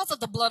 because of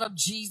the blood of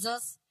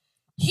Jesus,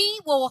 he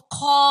will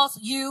cause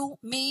you,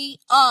 me,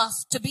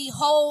 us to be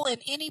whole in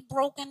any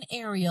broken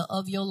area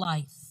of your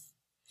life.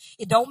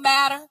 It don't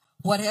matter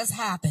what has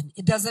happened.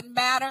 It doesn't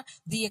matter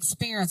the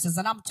experiences.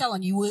 And I'm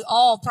telling you, we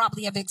all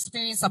probably have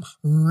experienced some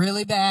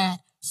really bad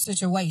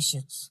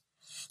situations.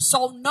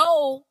 So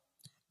know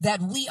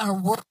that we are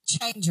world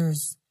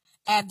changers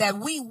and that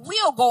we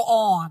will go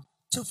on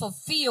to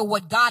fulfill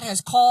what God has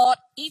called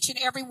each and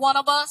every one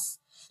of us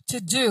to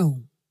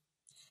do.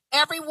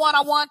 Everyone,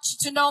 I want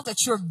you to know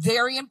that you're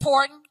very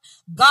important.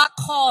 God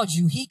called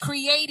you. He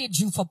created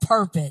you for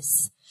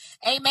purpose.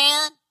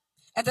 Amen.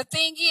 And the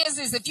thing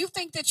is if you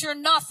think that you're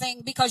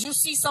nothing because you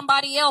see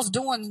somebody else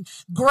doing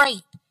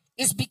great,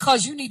 it's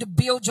because you need to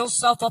build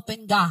yourself up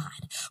in God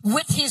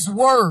with his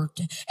word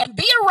and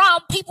be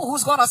around people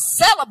who's going to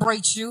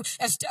celebrate you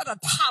instead of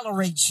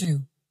tolerate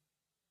you.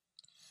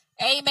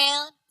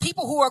 Amen.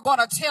 People who are going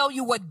to tell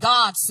you what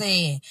God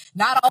said,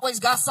 not always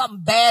got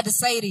something bad to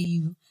say to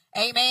you.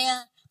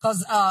 Amen.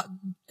 Because a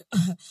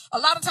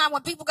lot of time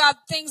when people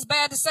got things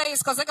bad to say,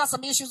 it's because they got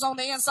some issues on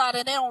the inside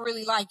and they don't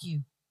really like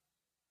you.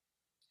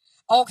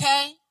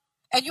 Okay?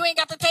 And you ain't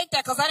got to take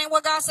that because that ain't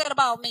what God said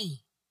about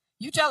me.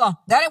 You tell them,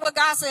 that ain't what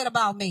God said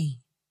about me.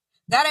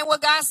 That ain't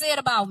what God said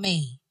about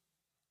me.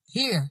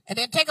 Here. And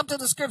then take them to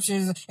the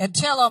scriptures and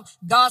tell them,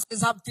 God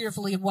says I'm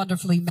fearfully and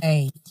wonderfully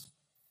made.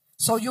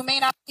 So you may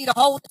not see the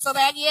wholeness of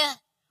that yet,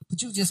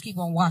 but you just keep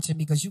on watching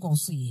because you're going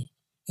to see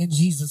it in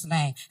Jesus'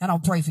 name. And I'll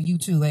pray for you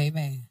too.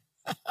 Amen.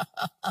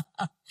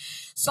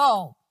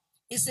 So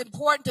it's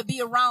important to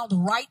be around the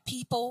right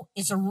people.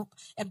 It's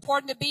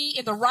important to be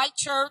in the right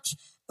church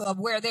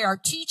where they are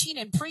teaching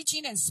and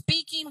preaching and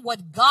speaking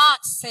what God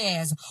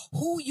says,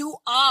 who you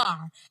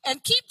are,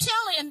 and keep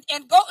telling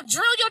and go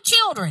drill your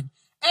children.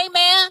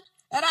 Amen.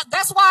 And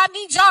that's why I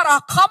need y'all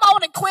to come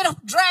on and quit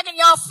dragging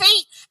your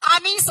feet. I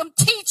need some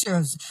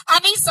teachers. I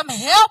need some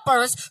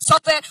helpers so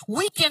that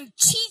we can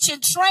teach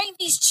and train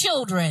these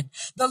children,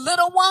 the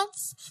little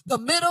ones, the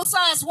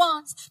middle-sized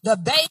ones, the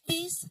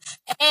babies,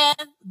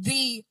 and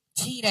the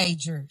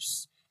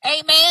teenagers.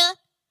 Amen.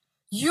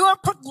 You're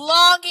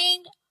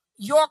prolonging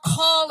your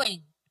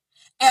calling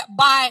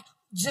by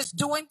just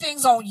doing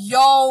things on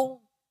your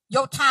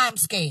time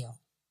scale.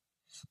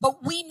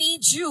 But we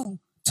need you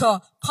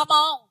to come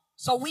on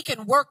so we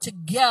can work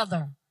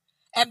together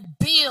and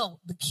build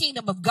the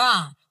kingdom of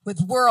God with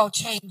world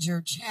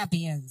changer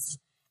champions.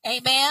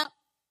 Amen.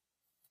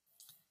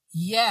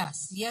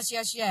 Yes.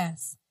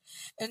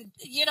 And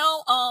you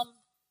know,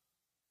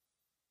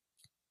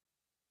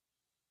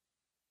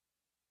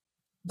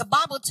 the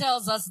Bible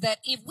tells us that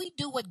if we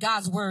do what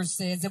God's word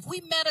says, if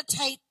we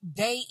meditate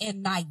day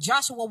and night,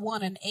 Joshua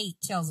 1:8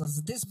 tells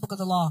us, this book of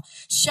the law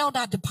shall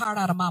not depart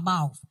out of my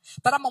mouth,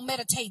 but I'm going to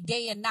meditate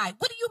day and night.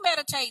 What are you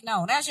meditating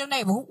on? Ask your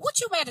neighbor, what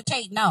you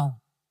meditating on?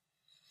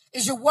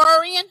 Is you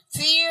worrying,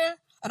 fear,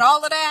 and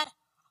all of that?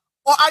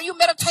 Or are you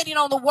meditating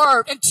on the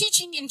word and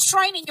teaching and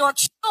training your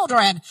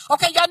children?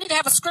 Okay, y'all need to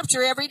have a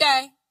scripture every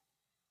day.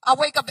 I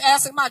wake up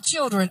asking my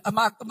children,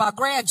 my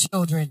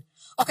grandchildren,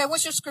 okay,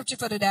 what's your scripture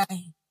for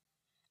today?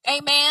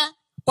 Amen.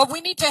 But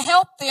we need to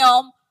help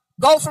them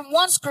go from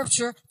one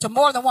scripture to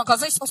more than one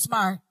because they're so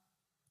smart.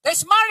 They're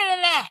smarter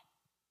than that.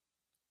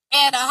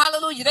 And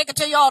hallelujah, they can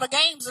tell you all the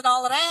games and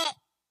all of that.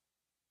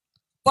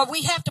 But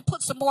we have to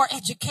put some more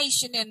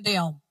education in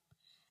them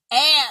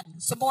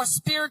and some more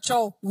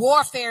spiritual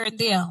warfare in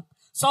them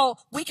so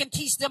we can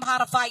teach them how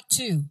to fight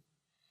too.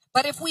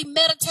 But if we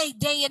meditate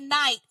day and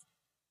night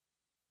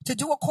to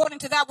do according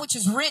to that which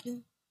is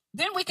written,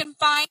 then we can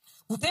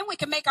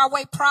make our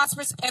way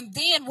prosperous. And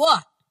then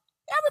what?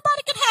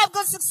 Everybody can have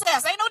good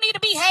success. Ain't no need to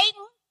be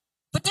hating.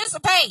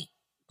 Participate.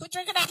 Quit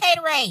drinking that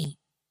haterade.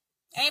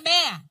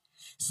 Amen.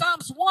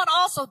 Psalms 1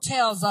 also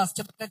tells us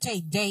to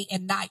meditate day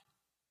and night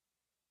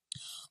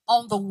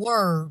on the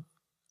word.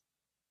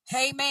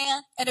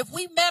 Amen. And if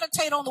we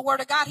meditate on the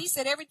word of God, he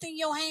said everything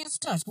your hands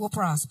touch will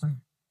prosper.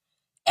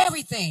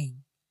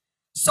 Everything.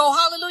 So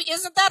hallelujah.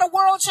 Isn't that a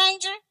world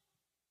changer?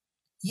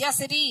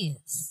 Yes, it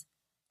is.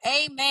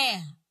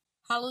 Amen.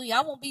 Hallelujah.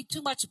 I won't be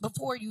too much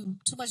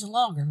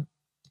longer.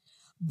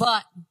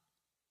 But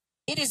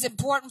it is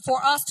important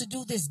for us to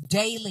do this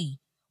daily.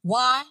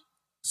 Why?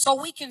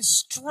 So we can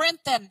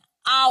strengthen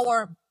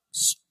our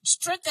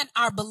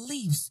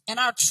beliefs and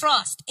our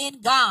trust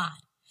in God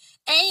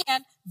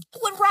and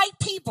with right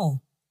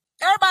people.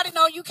 Everybody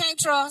know you can't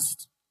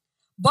trust,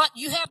 but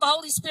you have the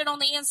Holy Spirit on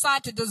the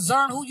inside to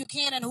discern who you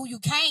can and who you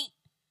can't.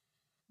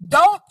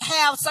 Don't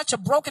have such a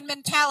broken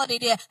mentality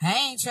that I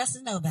ain't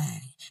trusting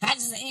nobody. I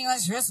just ain't gonna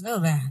trust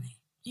nobody.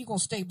 You're going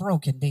to stay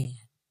broken then.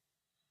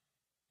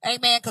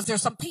 Amen. Because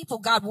there's some people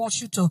God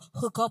wants you to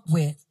hook up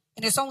with.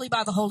 And it's only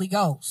by the Holy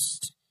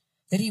Ghost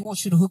that he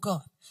wants you to hook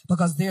up.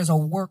 Because there's a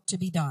work to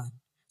be done.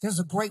 There's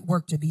a great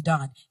work to be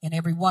done in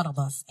every one of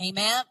us.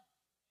 Amen.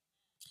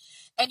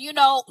 And you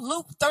know,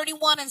 Luke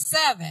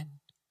 31:7.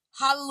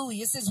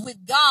 Hallelujah. It says,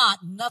 with God,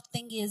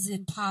 nothing is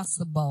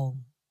impossible.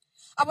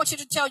 I want you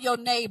to tell your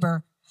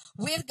neighbor,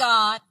 with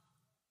God,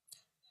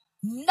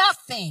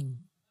 nothing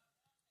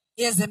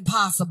is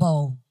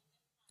impossible.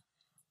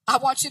 I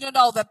want you to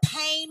know that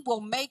pain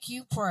will make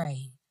you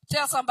pray.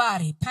 Tell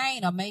somebody,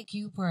 pain will make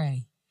you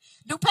pray.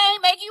 Do pain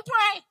make you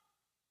pray?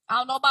 I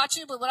don't know about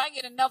you, but when I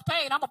get enough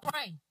pain, I'm going to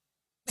pray.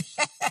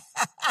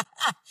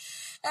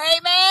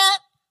 Amen.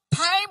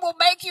 Pain will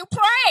make you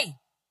pray.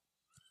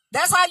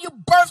 That's how you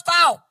birth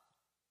out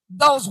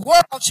those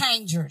world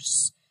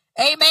changers.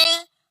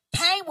 Amen.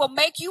 Pain will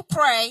make you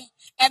pray,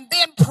 and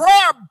then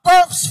prayer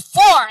births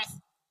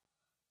forth.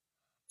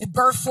 It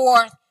births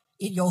forth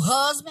in your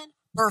husband,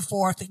 birth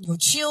forth in your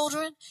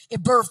children.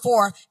 It birth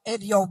forth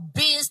in your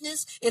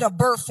business. It'll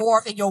birth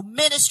forth in your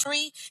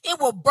ministry. It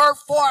will birth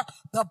forth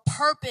the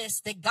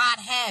purpose that God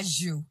has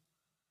you.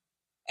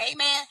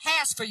 Amen.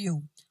 Has for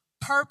you.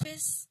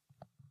 Purpose.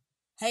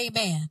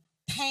 Amen.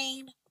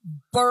 Pain,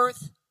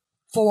 birth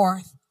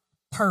forth,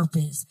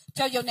 purpose.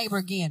 Tell your neighbor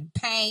again.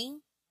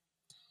 Pain,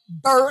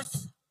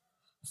 birth,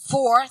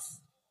 forth,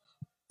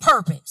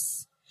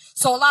 purpose.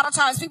 So a lot of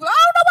times people, I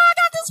don't know why I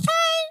got this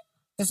pain.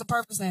 There's a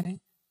purpose in it.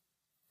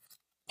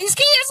 These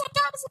kids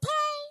sometimes it's a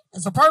pain.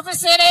 There's a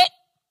purpose in it.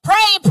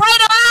 Pray them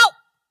out.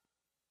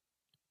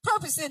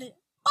 Purpose in it.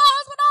 My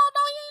husband, oh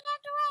no, you ain't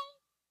acting right.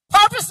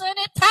 Purpose in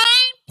it.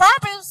 Pain,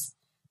 purpose.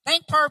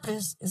 Think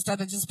purpose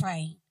instead of just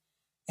pain.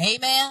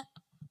 Amen.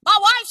 My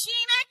wife, she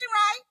ain't acting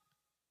right.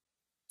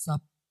 It's a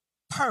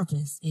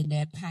purpose in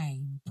that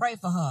pain. Pray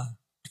for her.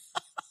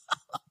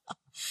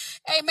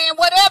 Amen.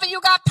 Whatever you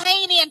got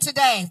pain in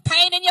today,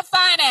 pain in your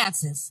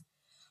finances,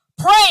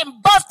 pray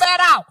and birth that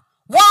out.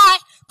 Why?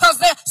 Because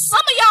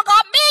some of y'all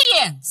got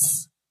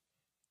millions.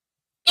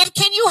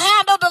 Can you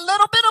handle the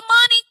little bit of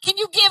money? Can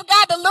you give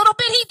God the little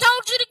bit he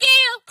told you to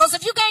give? Because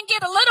if you can't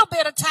get a little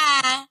bit of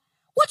time,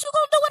 what you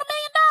gonna do with $1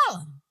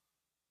 million?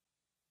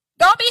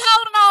 Don't be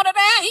holding on to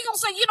that. He gonna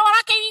say, you know what,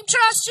 I can't even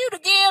trust you to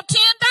give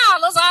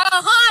 $10 out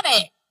of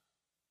 100.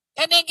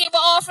 And then give an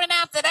offering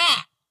after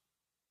that.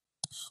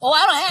 Oh,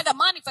 I don't have the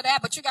money for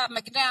that, but you got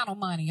McDonald's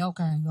money.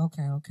 Okay.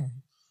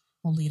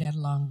 We'll leave that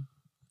alone.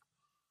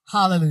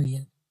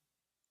 Hallelujah.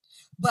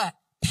 But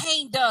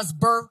pain does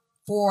birth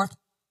forth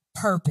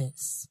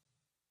purpose.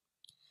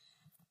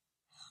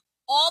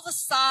 All the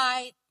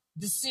side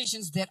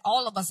decisions that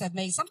all of us have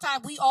made,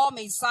 sometimes we all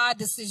made side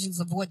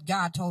decisions of what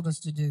God told us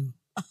to do.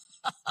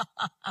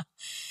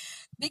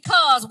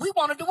 Because we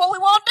want to do what we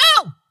want to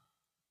do.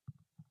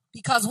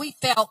 Because we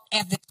felt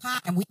at the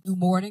time we knew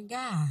more than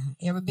God.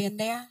 Ever been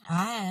there?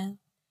 I have.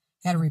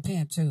 Had to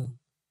repent too.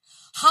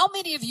 How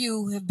many of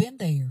you have been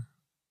there?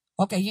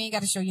 Okay, you ain't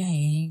got to show your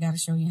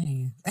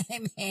hand.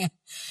 Amen.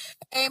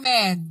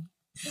 Amen.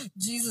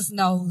 Jesus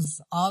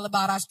knows all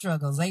about our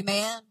struggles.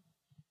 Amen.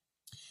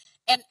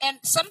 And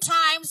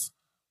sometimes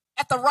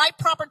at the right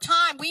proper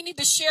time, we need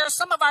to share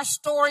some of our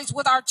stories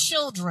with our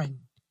children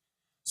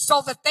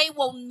so that they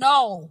will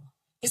know.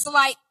 It's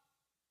like,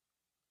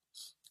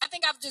 I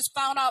think I've just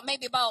found out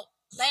maybe about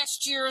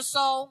last year or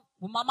so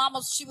when my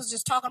mama, she was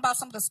just talking about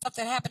some of the stuff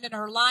that happened in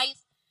her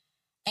life.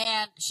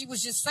 And she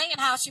was just saying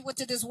how she went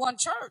to this one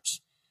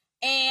church.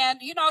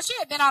 And, you know, she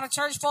had been out of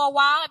church for a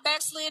while,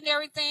 backslid and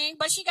everything,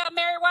 but she got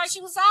married while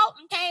she was out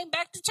and came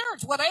back to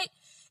church.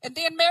 And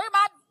then married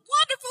my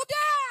wonderful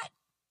dad.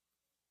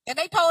 And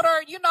they told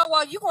her, you know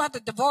what, you're going to have to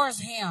divorce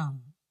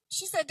him.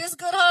 She said, this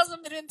good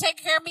husband didn't take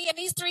care of me and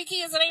these 3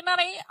 kids, it ain't none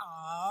of it. Oh,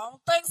 I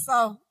don't think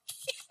so.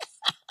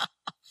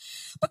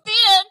 But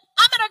then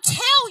I'm going to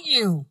tell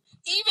you,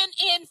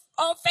 even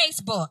on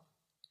Facebook,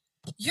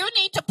 you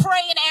need to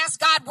pray and ask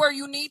God where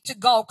you need to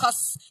go.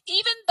 Because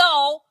even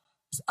though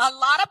a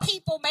lot of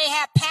people may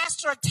have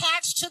pastor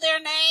attached to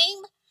their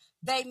name,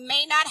 they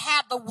may not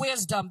have the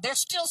wisdom. They're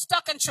still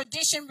stuck in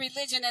tradition,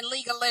 religion, and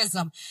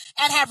legalism,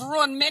 and have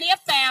ruined many of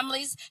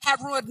families,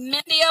 have ruined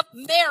many of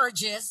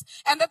marriages.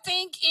 And the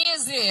thing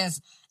is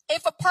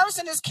if a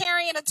person is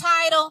carrying a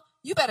title,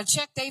 you better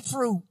check their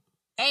fruit.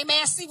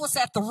 Amen. See what's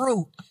at the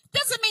root.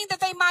 Doesn't mean that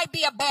they might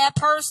be a bad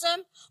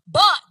person,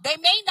 but they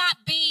may not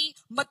be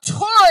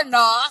mature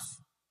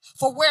enough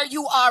for where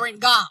you are in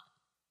God.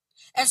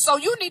 And so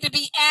you need to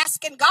be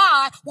asking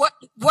God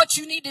what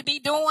you need to be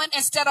doing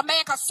instead of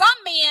man. Because some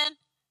men,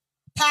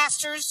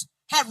 pastors,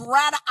 have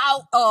ran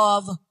out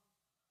of,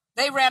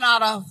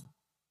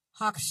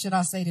 how should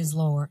I say this,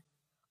 Lord?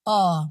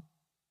 I'm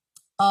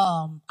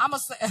going to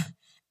say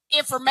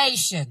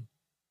information.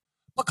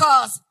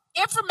 Because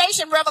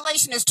information,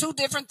 revelation is 2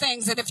 different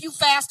things. And if you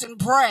fast and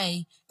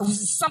pray, it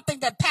was something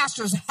that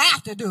pastors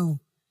have to do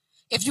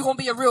if you're going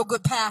to be a real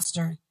good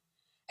pastor.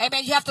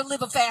 Amen. You have to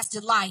live a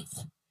fasted life.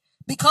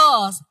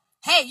 Because,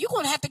 hey, you're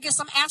going to have to get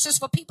some answers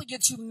for people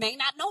that you may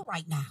not know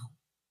right now.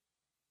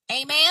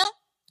 Amen.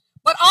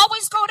 But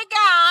always go to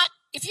God.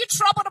 If you're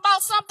troubled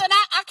about something,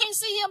 I can't can't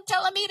see him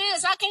telling me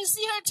this. I can't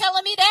see her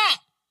telling me that.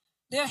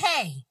 Then,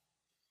 hey,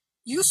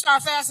 you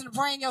start fasting and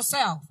praying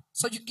yourself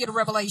so you can get a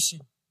revelation.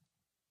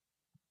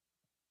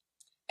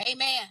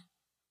 Amen.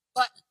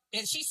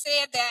 And she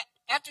said that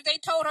after they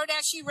told her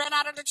that, she ran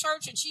out of the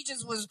church and she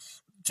just was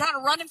trying to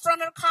run in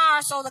front of the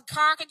car so the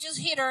car could just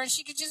hit her and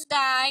she could just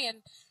die. And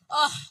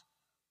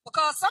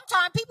because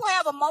sometimes people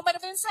have a moment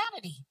of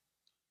insanity,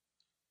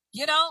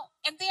 you know.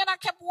 And then I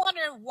kept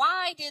wondering,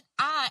 why did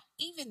I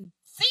even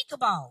think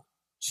about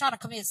trying to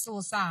commit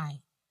suicide?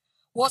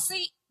 Well,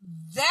 see,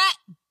 that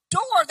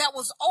door that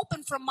was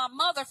open from my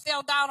mother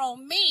fell down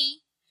on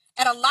me.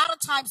 And a lot of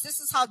times this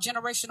is how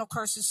generational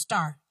curses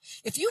start.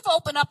 If you've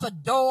opened up a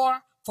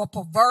door for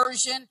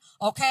perversion,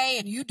 okay,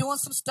 and you doing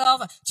some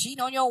stuff,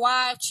 cheating on your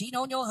wife, cheating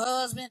on your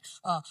husband,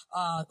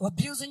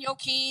 abusing your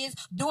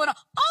kids, all of them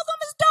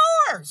is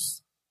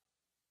doors.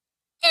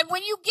 And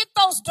when you get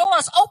those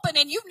doors open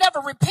and you've never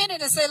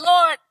repented and said,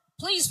 Lord,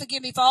 please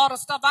forgive me for all the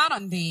stuff I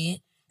done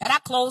did, and I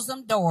close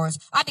them doors,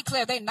 I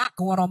declare they're not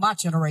going on my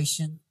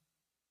generation.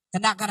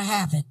 They're not going to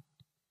happen.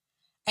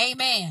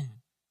 Amen.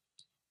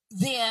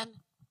 Then,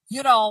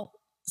 you know,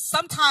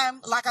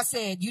 sometimes, like I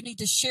said, you need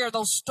to share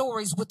those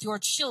stories with your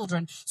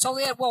children so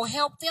it will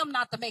help them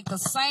not to make the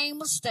same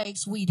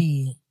mistakes we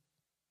did.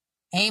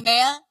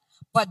 Amen.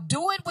 But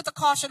do it with the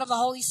caution of the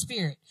Holy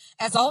Spirit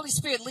as the Holy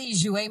Spirit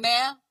leads you.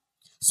 Amen.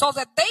 So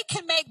that they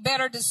can make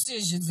better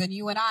decisions than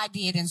you and I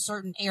did in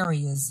certain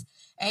areas.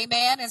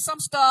 Amen. And some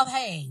stuff,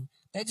 hey,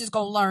 they just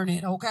gonna learn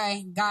it.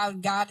 Okay.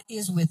 God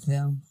is with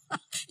them,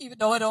 even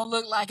though it don't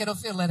look like it or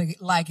feel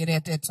like it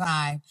at that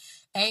time.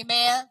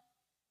 Amen.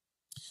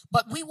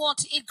 But we want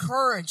to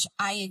encourage.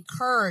 I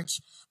encourage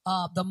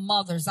the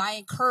mothers. I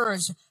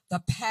encourage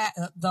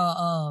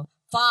the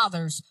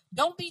fathers.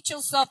 Don't beat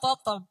yourself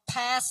up for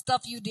past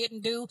stuff you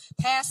didn't do,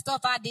 past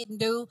stuff I didn't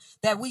do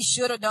that we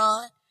should have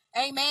done.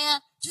 Amen.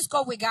 Just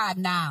go with God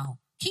now.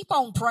 Keep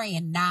on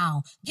praying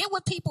now. Get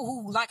with people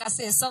who, like I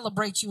said,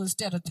 celebrate you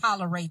instead of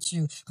tolerate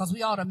you, because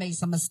we ought to make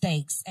some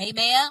mistakes.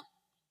 Amen.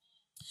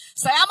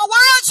 Say, I'm a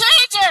world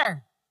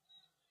changer.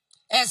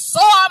 And so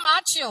are my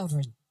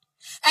children.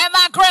 And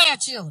my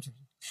grandchildren,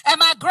 and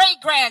my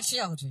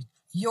great-grandchildren,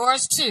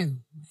 yours too.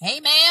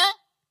 Amen.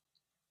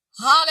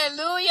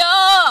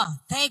 Hallelujah.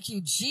 Thank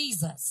you,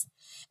 Jesus.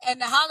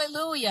 And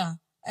hallelujah.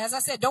 As I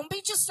said, don't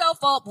beat yourself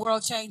up,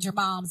 world changer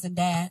moms and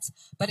dads,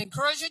 but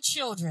encourage your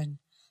children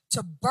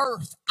to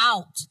birth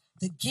out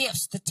the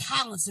gifts, the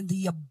talents, and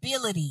the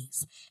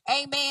abilities.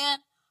 Amen.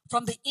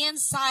 From the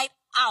inside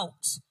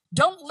out.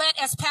 Don't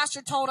let, as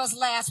Pastor told us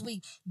last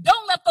week,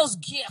 don't let those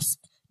gifts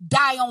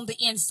die on the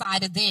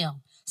inside of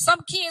them.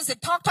 Some kids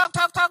that talk.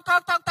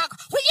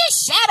 Will you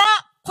shut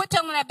up? Quit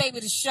telling that baby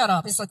to shut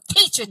up. It's a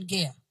teaching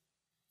gift.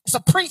 It's a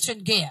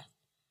preaching gift.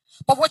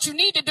 But what you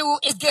need to do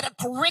is get a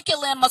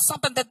curriculum or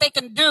something that they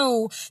can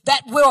do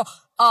that will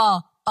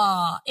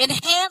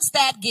enhance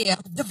that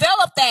gift,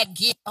 develop that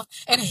gift,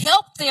 and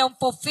help them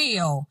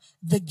fulfill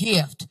the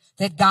gift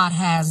that God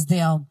has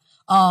them.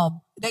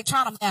 They're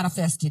trying to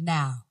manifest it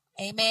now.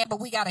 Amen. But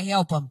we got to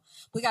help them.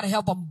 We got to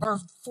help them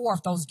birth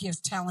forth those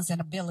gifts, talents,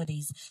 and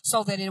abilities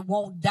so that it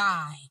won't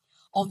die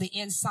on the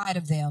inside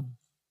of them.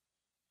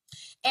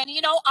 And,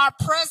 you know, our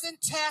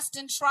present tests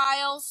and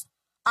trials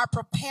are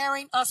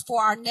preparing us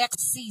for our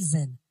next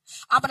season.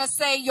 I'm going to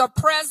say your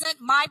present,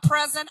 my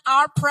present,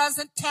 our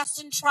present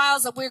tests and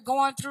trials that we're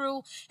going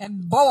through.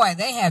 And boy,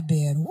 they have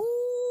been.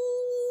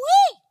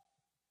 Woo-wee.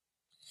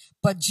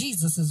 But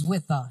Jesus is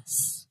with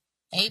us.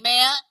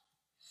 Amen.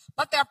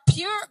 But they're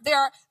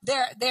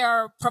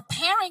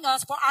preparing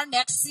us for our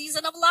next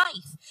season of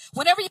life.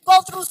 Whenever you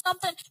go through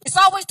something, it's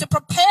always to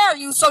prepare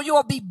you so you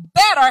will be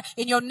better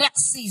in your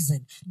next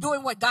season,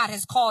 doing what God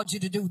has called you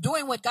to do,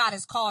 doing what God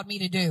has called me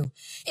to do.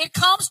 It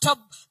comes to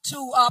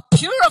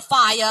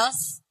purify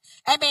us.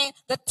 I mean,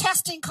 the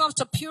testing comes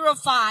to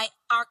purify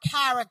our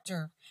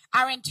character,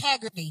 our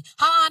integrity.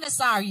 How honest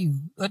are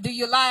you? Or do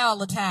you lie all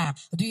the time?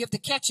 Or do you have to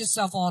catch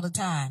yourself all the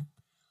time?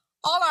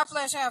 All our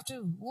flesh have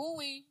to.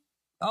 Woo-wee.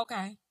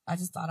 Okay. I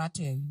just thought I'd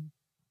tell you.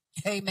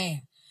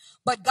 Amen.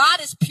 But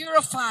God is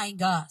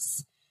purifying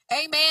us.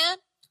 Amen.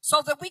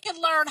 So that we can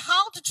learn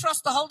how to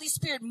trust the Holy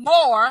Spirit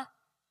more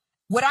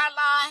with our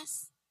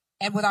lives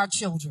and with our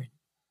children.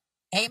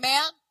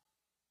 Amen.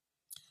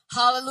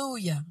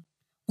 Hallelujah.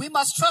 We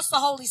must trust the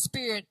Holy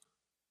Spirit,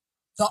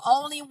 the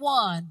only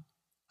one,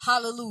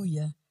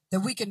 hallelujah, that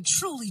we can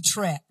truly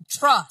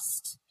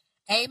trust.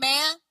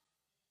 Amen.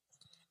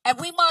 And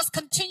we must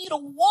continue to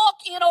walk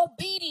in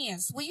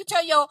obedience. Will you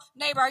tell your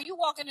neighbor, are you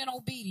walking in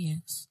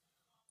obedience?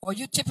 Or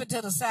you tipping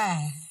to the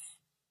side?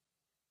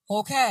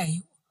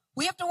 Okay.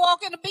 We have to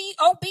walk in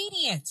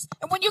obedience.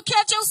 And when you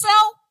catch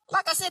yourself,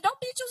 like I said, don't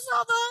beat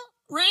yourself up.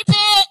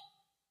 Repent.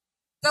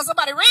 Tell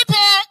somebody,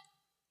 repent.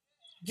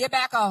 Get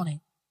back on it.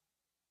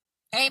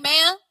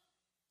 Amen.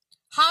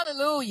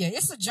 Hallelujah.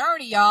 It's a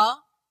journey, y'all.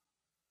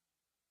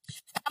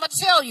 I'm going to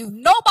tell you,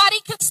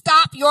 nobody can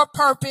stop your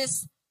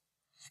purpose.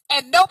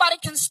 And nobody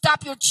can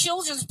stop your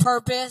children's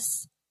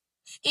purpose,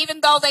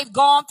 even though they've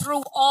gone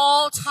through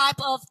all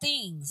type of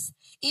things.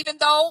 even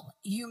though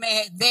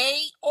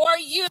they or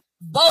you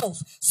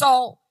both.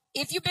 So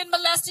if you've been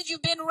molested,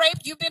 you've been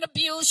raped, you've been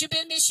abused, you've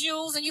been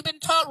misused, and you've been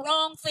taught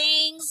wrong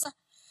things,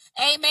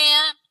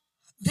 amen,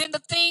 then the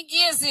thing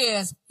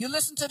is you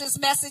listen to this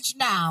message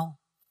now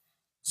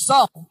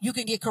so you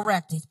can get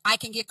corrected. I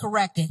can get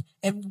corrected.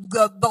 And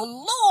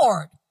the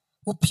Lord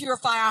will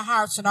purify our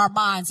hearts and our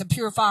minds and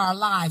purify our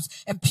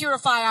lives and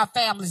purify our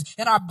families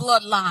and our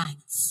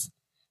bloodlines.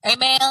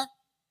 Amen?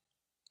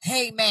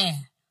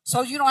 Amen.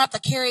 So you don't have to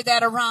carry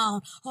that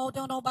around. Oh,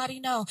 don't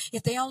nobody know.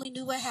 If they only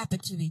knew what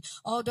happened to me.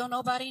 Oh, don't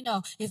nobody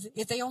know.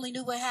 If they only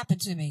knew what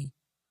happened to me.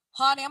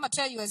 Honey, I'm going to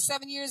tell you, at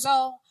 7 years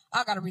old,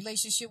 I got a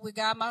relationship with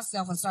God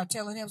myself and start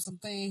telling him some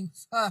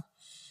things that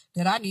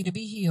I need to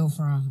be healed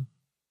from.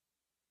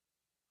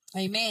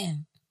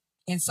 Amen.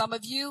 And some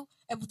of you,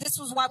 and this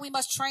was why we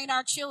must train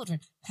our children,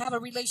 have a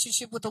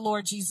relationship with the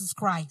Lord Jesus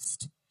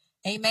Christ.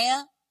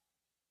 Amen.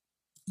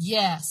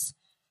 Yes.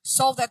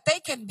 So that they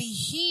can be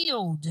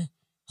healed,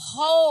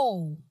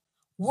 whole,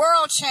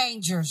 world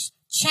changers,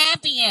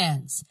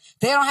 champions.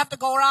 They don't have to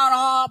go around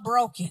all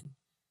broken.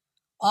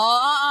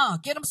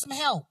 Get them some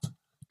help.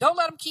 Don't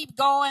let them keep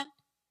going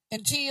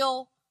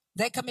until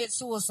they commit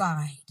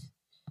suicide.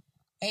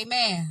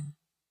 Amen.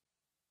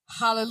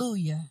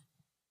 Hallelujah.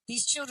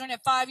 These children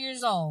at 5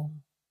 years old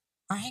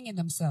are hanging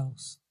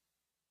themselves.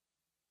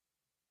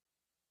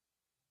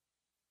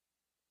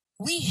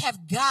 We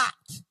have got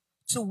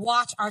to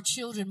watch our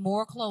children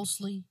more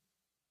closely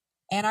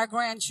and our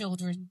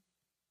grandchildren.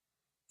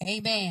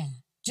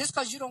 Amen. Just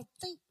because you don't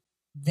think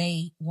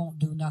they won't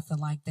do nothing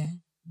like that,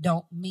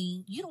 don't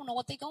mean you don't know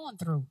what they're going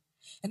through.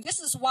 And this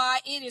is why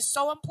it is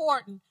so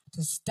important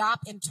to stop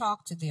and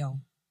talk to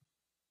them.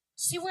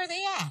 See where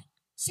they at.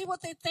 See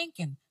what they're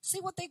thinking. See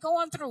what they're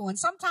going through. And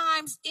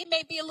sometimes it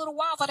may be a little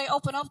while before they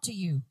open up to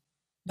you.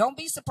 Don't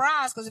be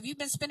surprised, because if you've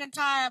been spending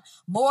time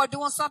more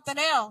doing something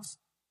else,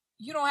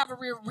 you don't have a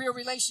real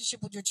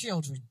relationship with your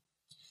children.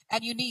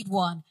 And you need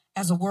one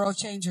as a world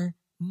changer,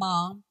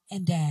 mom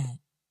and dad.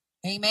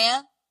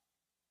 Amen.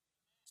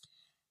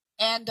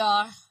 And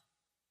the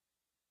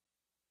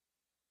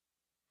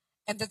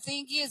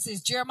thing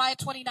is Jeremiah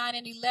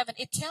 29:11,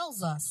 it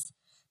tells us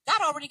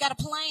God already got a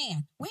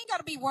plan. We ain't got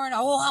to be worrying,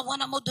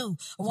 what I'm going to do.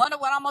 I wonder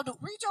what I'm going to do.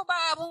 Read your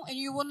Bible and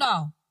you will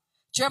know.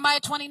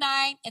 Jeremiah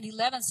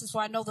 29:11 says,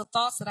 for I know the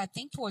thoughts that I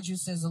think towards you,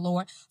 says the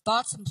Lord,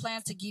 thoughts and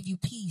plans to give you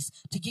peace,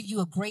 to give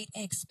you a great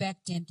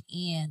expectant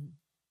end.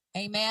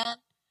 Amen.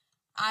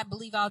 I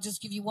believe I'll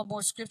just give you one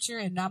more scripture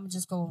and I'm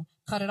just going to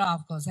cut it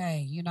off because,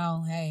 when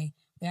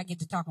I get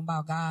to talking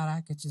about God,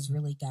 I could just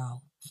really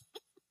go.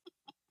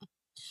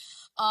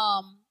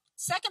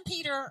 2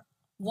 Peter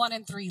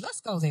 1:3.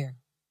 Let's go there.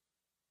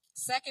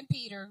 2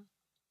 Peter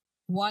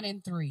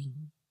 1:3.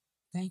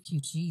 Thank you,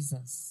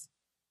 Jesus.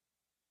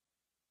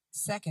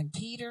 2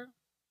 Peter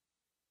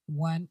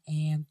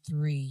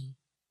 1:3.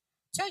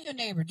 Tell your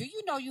neighbor, do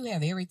you know you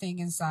have everything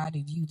inside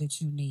of you that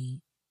you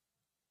need?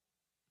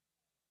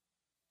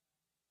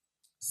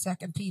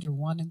 2 Peter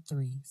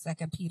 1:3.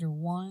 2 Peter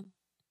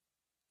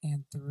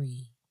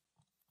 1:3.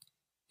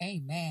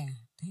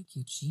 Amen. Thank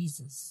you,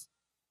 Jesus.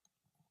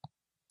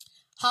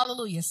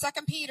 Hallelujah.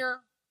 2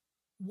 Peter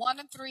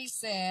 1:3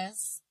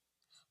 says,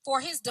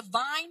 for his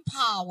divine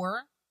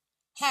power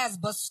has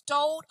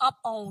bestowed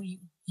upon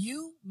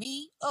you,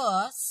 me,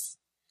 us,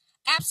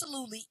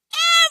 absolutely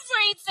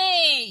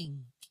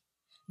everything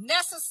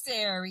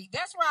necessary.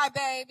 That's right,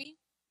 baby.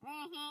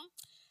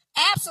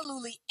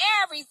 Absolutely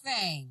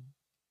everything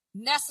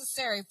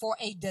necessary for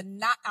a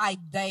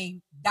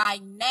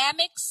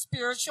dynamic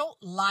spiritual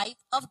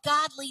life of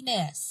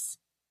godliness.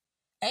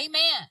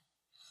 Amen.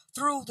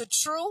 Through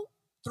true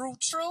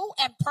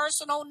and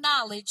personal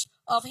knowledge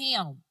of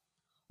him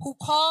who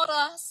called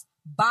us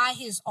by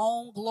his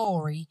own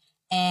glory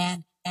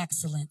and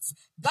excellence.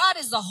 God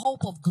is the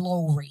hope of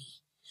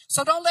glory.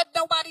 So don't let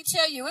nobody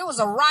tell you. It was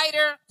a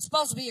writer,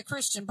 supposed to be a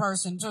Christian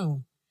person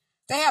too.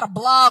 They had a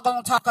blog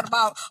on talking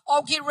about,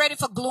 get ready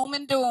for gloom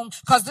and doom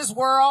because this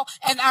world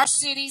and our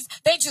cities,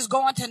 they just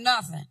going to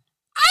nothing.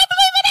 I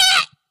believe in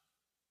that.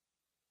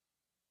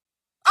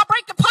 I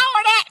break the power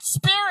of that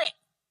spirit.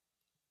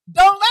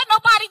 Don't let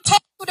nobody tell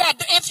you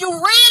that. If you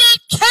read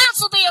it,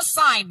 cancel the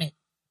assignment.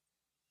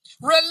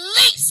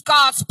 Release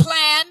God's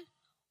plan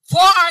for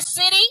our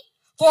city.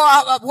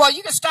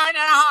 You can start in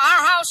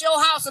our house,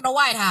 your house, and the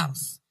White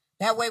House.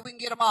 That way we can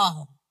get them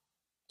all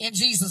in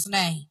Jesus'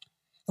 name.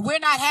 We're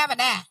not having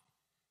that.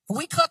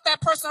 We cut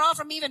that person off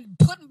from even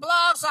putting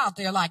blogs out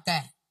there like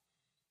that.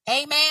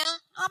 Amen.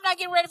 I'm not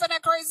getting ready for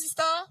that crazy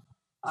stuff.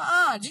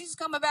 Jesus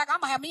coming back. I'm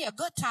going to have me a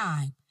good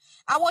time.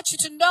 I want you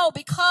to know,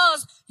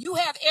 because you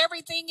have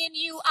everything in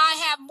you, I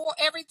have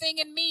everything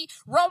in me.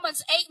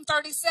 Romans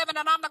 8:37,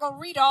 and I'm not going to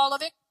read all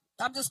of it.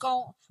 But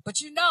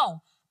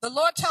the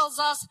Lord tells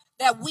us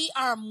that we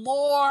are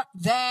more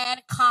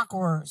than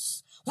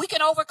conquerors. We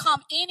can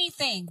overcome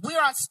anything. We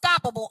are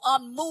unstoppable,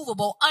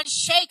 unmovable,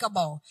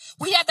 unshakable.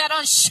 We have that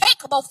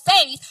unshakable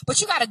faith, but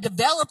you got to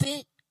develop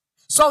it.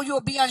 So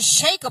you'll be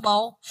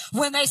unshakable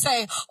when they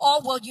say,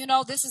 oh,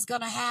 well, this is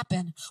going to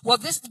happen. Well,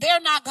 they're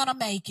not going to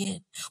make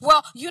it.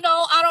 Well,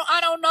 I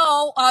don't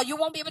know. You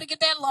won't be able to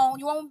get that loan.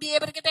 You won't be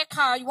able to get that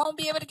car. You won't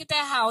be able to get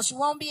that house. You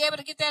won't be able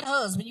to get that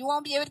husband. You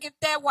won't be able to get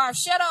that wife.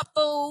 Shut up,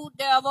 fool,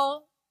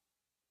 devil.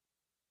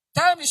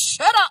 Tell me,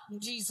 shut up in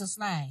Jesus'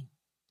 name.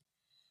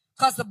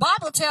 Because the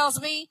Bible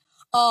tells me,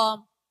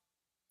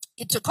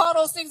 to call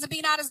those things to be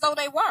not as though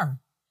they were.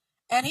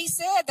 And he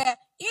said that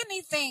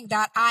anything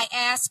that I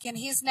ask in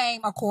his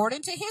name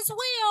according to his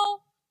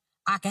will,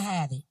 I can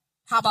have it.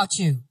 How about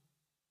you?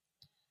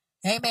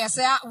 Amen.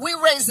 So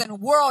we're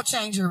raising world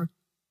changer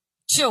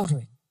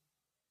children.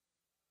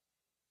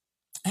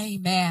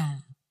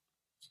 Amen.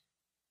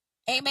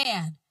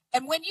 Amen.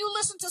 And when you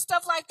listen to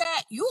stuff like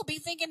that, you'll be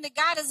thinking that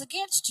God is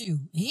against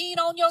you. He ain't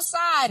on your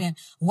side. And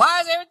why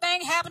is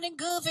everything happening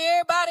good for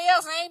everybody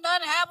else? Ain't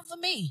nothing happening for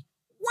me.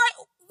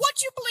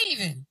 What you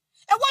believing?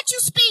 And what you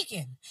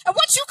speaking? And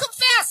what you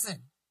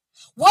confessing?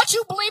 What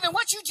you believe in,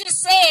 what you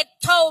just said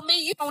told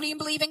me you don't even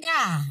believe in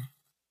God.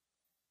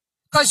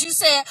 Because you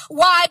said,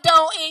 why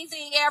don't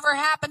anything ever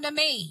happen to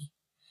me?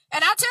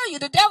 And I tell you,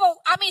 the devil,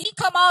 he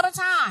come all the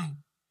time.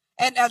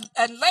 And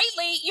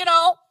lately,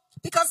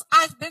 because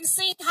I've been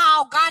seeing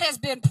how God has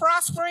been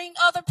prospering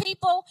other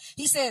people.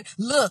 He said,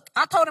 look,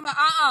 I told him,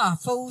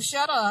 fool,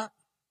 shut up.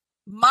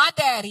 My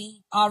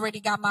daddy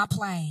already got my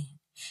plan.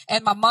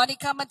 And my money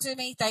coming to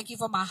me. Thank you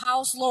for my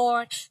house,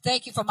 Lord.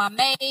 Thank you for my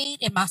maid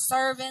and my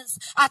servants.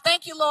 I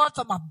thank you, Lord,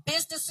 for my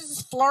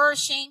businesses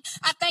flourishing.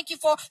 I thank you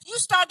for, you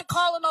started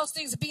calling those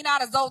things be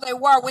not as though they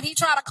were. When he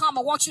tried to come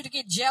and want you to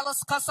get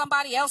jealous because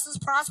somebody else is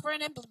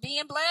prospering and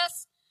being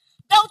blessed,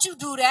 don't you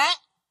do that.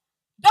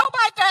 Don't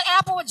bite that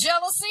apple with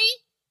jealousy.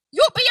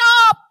 You'll be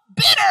all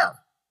bitter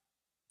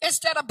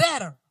instead of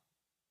better.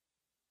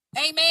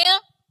 Amen.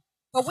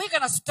 But we're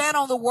going to stand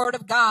on the word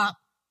of God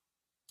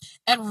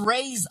and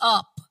raise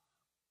up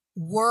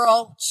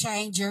world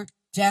changer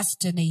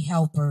destiny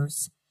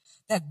helpers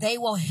that they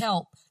will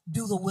help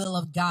do the will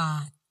of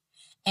God.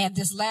 And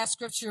this last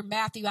scripture,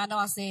 Matthew, I know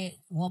I said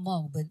one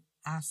more, but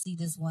I see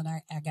this one.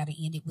 I got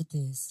to end it with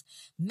this.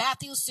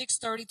 Matthew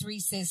 6:33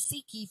 says,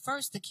 seek ye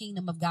first the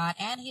kingdom of God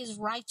and his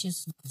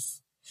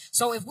righteousness.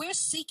 So if we're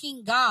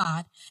seeking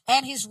God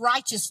and his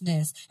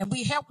righteousness, and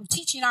we help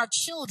teaching our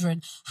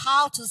children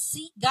how to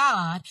seek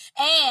God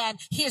and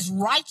his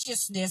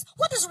righteousness,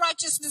 what does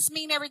righteousness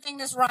mean? Everything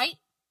that's right.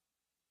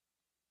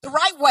 The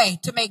right way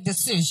to make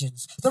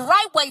decisions, the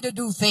right way to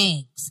do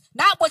things,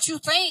 not what you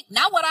think,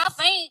 not what I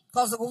think,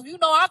 because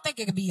I think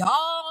it could be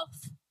off.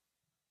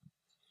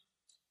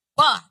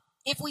 But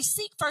if we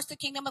seek first the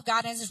kingdom of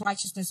God and his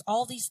righteousness,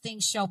 all these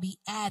things shall be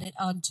added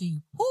unto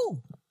you.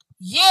 Who?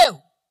 You.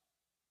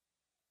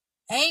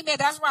 Amen.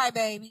 That's right,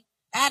 baby.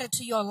 Added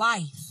to your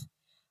life.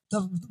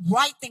 The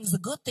right things, the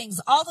good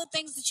things, all the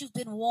things that you've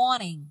been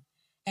wanting.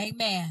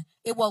 Amen.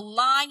 It will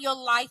line your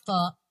life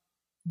up,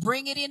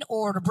 bring it in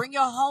order, bring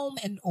your home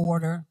in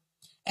order,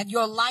 and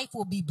your life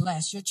will be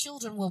blessed. Your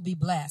children will be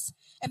blessed.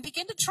 And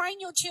begin to train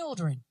your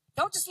children.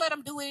 Don't just let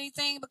them do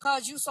anything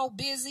because you're so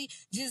busy.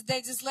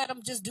 They just let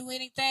them just do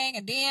anything.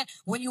 And then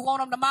when you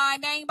want them to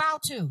mind, they ain't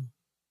about to.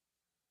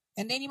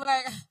 And then you be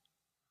like,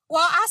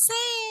 well, I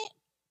said.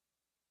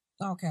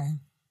 Okay.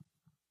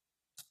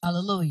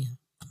 Hallelujah.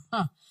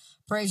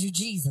 Praise you,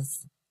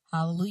 Jesus.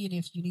 Hallelujah. And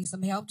if you need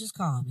some help, just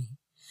call me.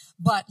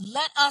 But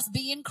let us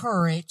be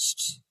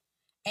encouraged.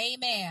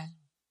 Amen.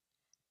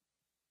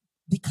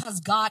 Because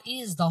God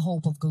is the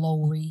hope of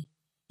glory.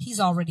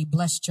 He's already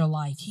blessed your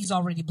life. He's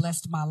already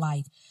blessed my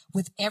life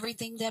with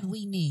everything that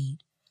we need.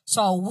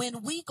 So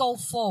when we go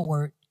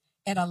forward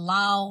and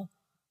allow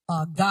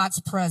God's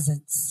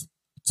presence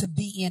to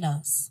be in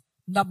us,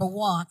 number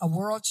one, a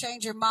world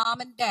changer mom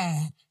and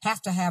dad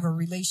have to have a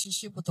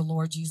relationship with the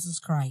Lord Jesus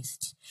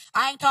Christ.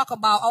 I ain't talking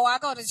about, I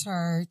go to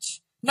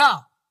church.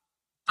 No,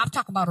 I'm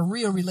talking about a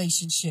real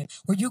relationship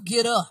where you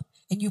get up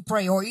and you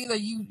pray, or either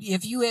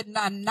if you are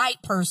a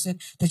night person,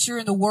 that you're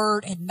in the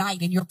word at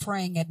night and you're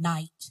praying at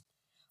night.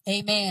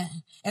 Amen.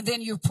 And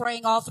then you're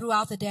praying all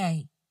throughout the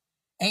day.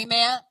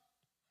 Amen.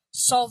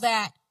 So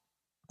that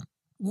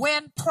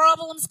when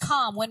problems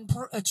come, when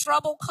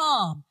trouble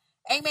come,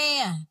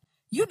 amen,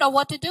 you know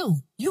what to do.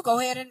 You go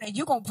ahead and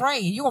you're going to pray.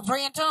 You're going to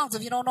pray in tongues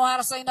if you don't know how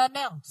to say nothing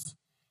else.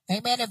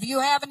 Amen. If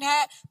you haven't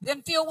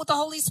been filled with the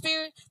Holy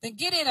Spirit, then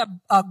get in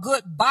a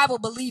good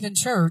Bible-believing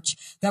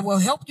church that will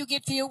help you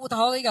get filled with the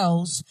Holy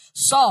Ghost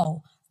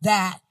so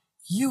that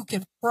you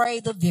can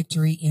pray the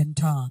victory in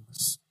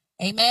tongues.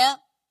 Amen.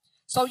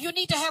 So you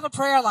need to have a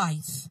prayer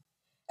life.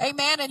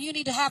 Amen. And you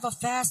need to have a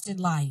fasting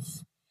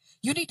life.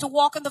 You need to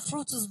walk in the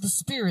fruits of the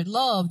Spirit: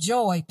 love,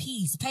 joy,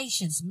 peace,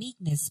 patience,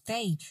 meekness,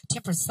 faith,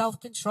 temperance,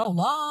 self-control,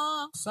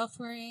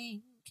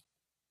 long-suffering.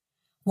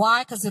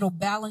 Why? Because it'll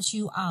balance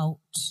you out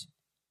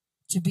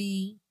to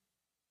be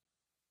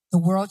the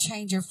world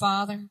changer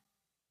father,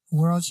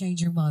 world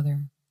changer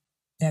mother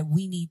that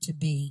we need to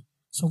be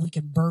so we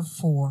can birth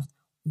forth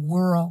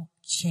world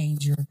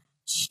changer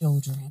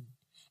children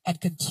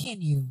and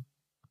continue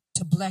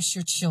to bless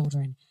your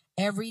children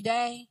every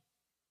day.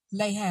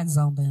 Lay hands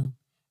on them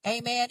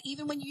Amen.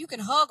 Even when you can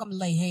hug them,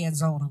 lay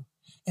hands on them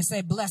and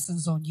say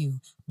blessings on you.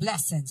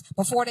 Blessings.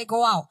 Before they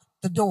go out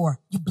the door,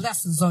 you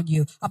blessings on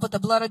you. I put the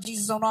blood of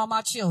Jesus on all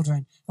my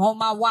children, on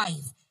my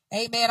wife.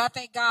 Amen. I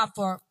thank God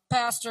for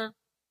Pastor.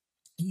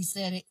 He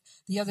said it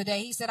the other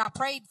day. He said, I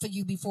prayed for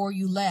you before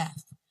you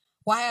left.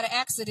 Well, I had an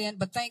accident,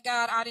 but thank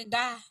God I didn't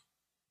die.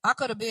 I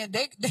could have been,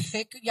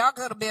 y'all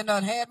could have been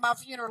done, had my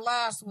funeral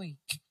last week.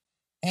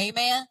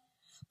 Amen.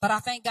 But I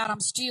thank God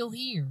I'm still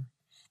here.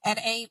 And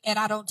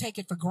I don't take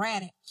it for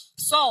granted.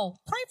 So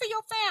pray for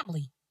your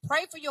family.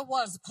 Pray for your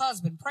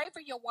husband. Pray for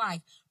your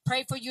wife.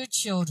 Pray for your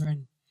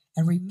children.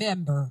 And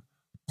remember,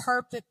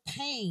 perfect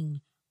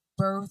pain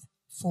birth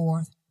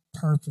forth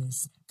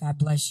purpose. God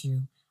bless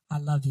you. I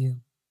love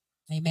you.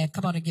 Amen.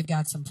 Come on and give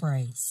God some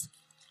praise.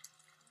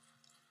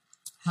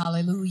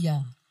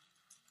 Hallelujah.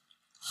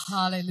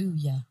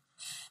 Hallelujah.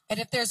 And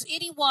if there's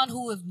anyone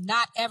who have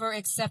not ever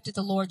accepted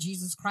the Lord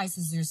Jesus Christ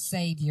as their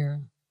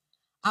Savior,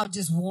 I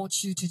just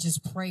want you to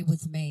just pray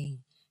with me.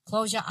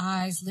 Close your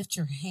eyes, lift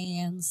your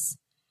hands.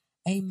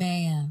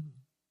 Amen.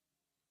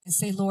 And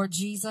say, Lord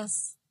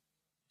Jesus,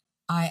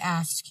 I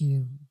ask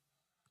you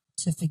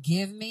to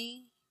forgive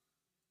me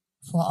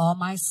for all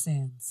my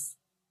sins.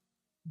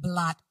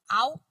 Blot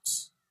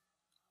out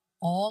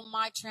all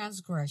my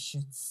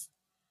transgressions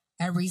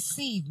and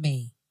receive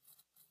me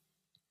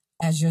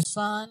as your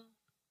son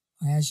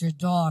or as your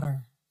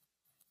daughter.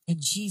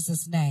 In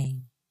Jesus'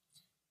 name,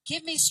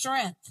 give me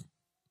strength.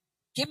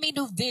 Give me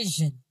new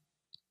vision.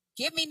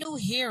 Give me new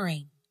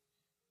hearing.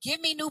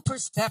 Give me new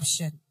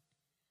perception.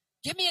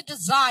 Give me a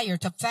desire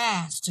to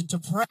fast and to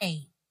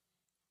pray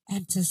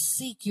and to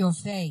seek your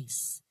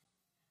face.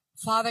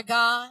 Father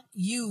God,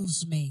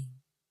 use me.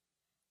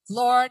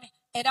 Lord,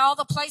 in all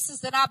the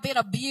places that I've been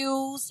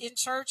abused, in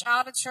church,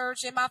 out of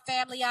church, in my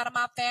family, out of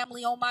my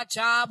family, on my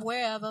job,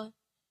 wherever,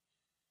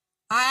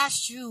 I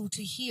ask you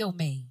to heal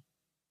me.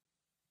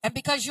 And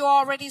because you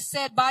already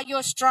said by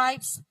your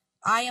stripes,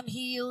 I am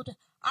healed,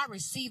 I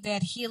receive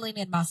that healing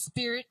in my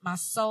spirit, my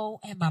soul,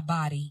 and my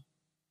body.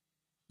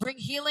 Bring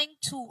healing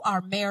to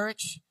our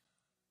marriage.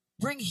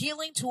 Bring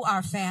healing to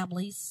our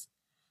families.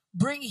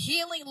 Bring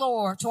healing,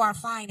 Lord, to our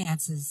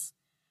finances.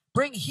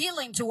 Bring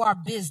healing to our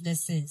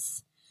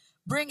businesses.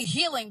 Bring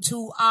healing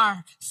to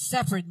our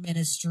separate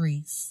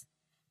ministries,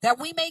 that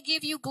we may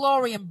give you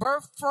glory and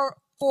birth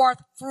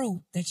forth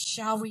fruit that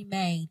shall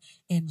remain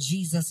in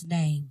Jesus'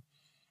 name.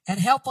 And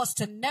help us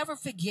to never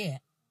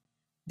forget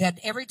that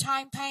every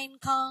time pain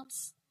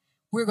comes,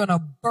 we're going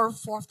to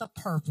birth forth a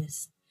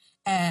purpose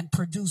and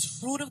produce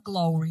fruit of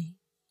glory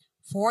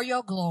for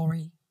your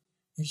glory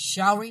that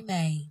shall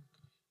remain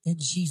in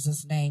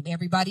Jesus' name.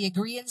 Everybody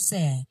agree and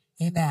say,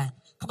 amen.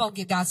 Come on,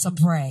 give God some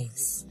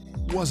praise.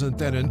 Wasn't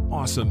that an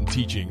awesome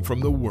teaching from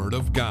the Word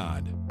of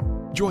God?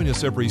 Join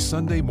us every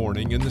Sunday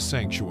morning in the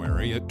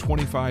sanctuary at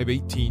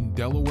 2518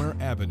 Delaware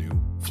Avenue,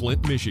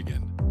 Flint,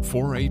 Michigan,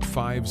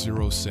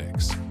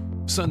 48506.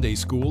 Sunday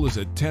school is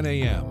at 10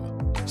 a.m.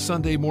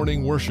 Sunday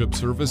morning worship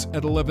service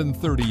at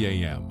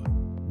 11:30 a.m.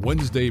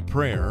 Wednesday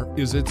prayer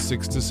is at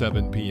 6 to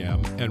 7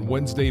 p.m. and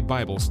Wednesday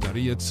Bible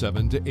study at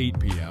 7 to 8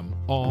 p.m.,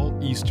 all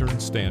Eastern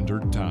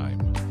Standard Time.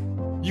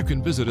 You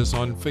can visit us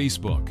on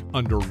Facebook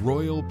under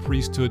Royal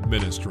Priesthood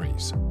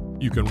Ministries.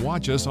 You can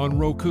watch us on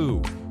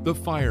Roku, the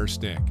Fire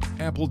Stick,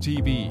 Apple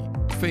TV,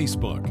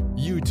 Facebook,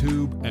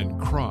 YouTube, and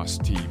Cross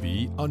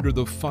TV under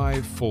the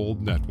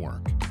Fivefold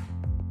Network.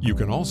 You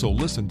can also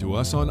listen to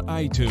us on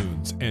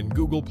iTunes and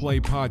Google Play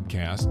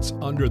Podcasts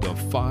under the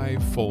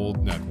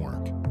Fivefold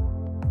Network.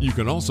 You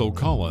can also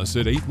call us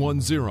at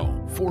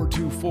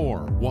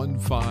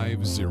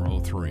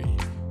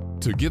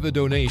 810-424-1503. To give a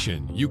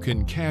donation, you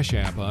can Cash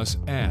App us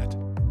at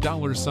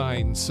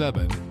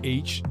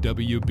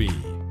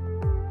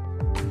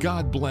 $7HWB.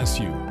 God bless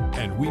you,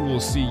 and we will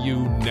see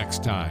you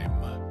next time.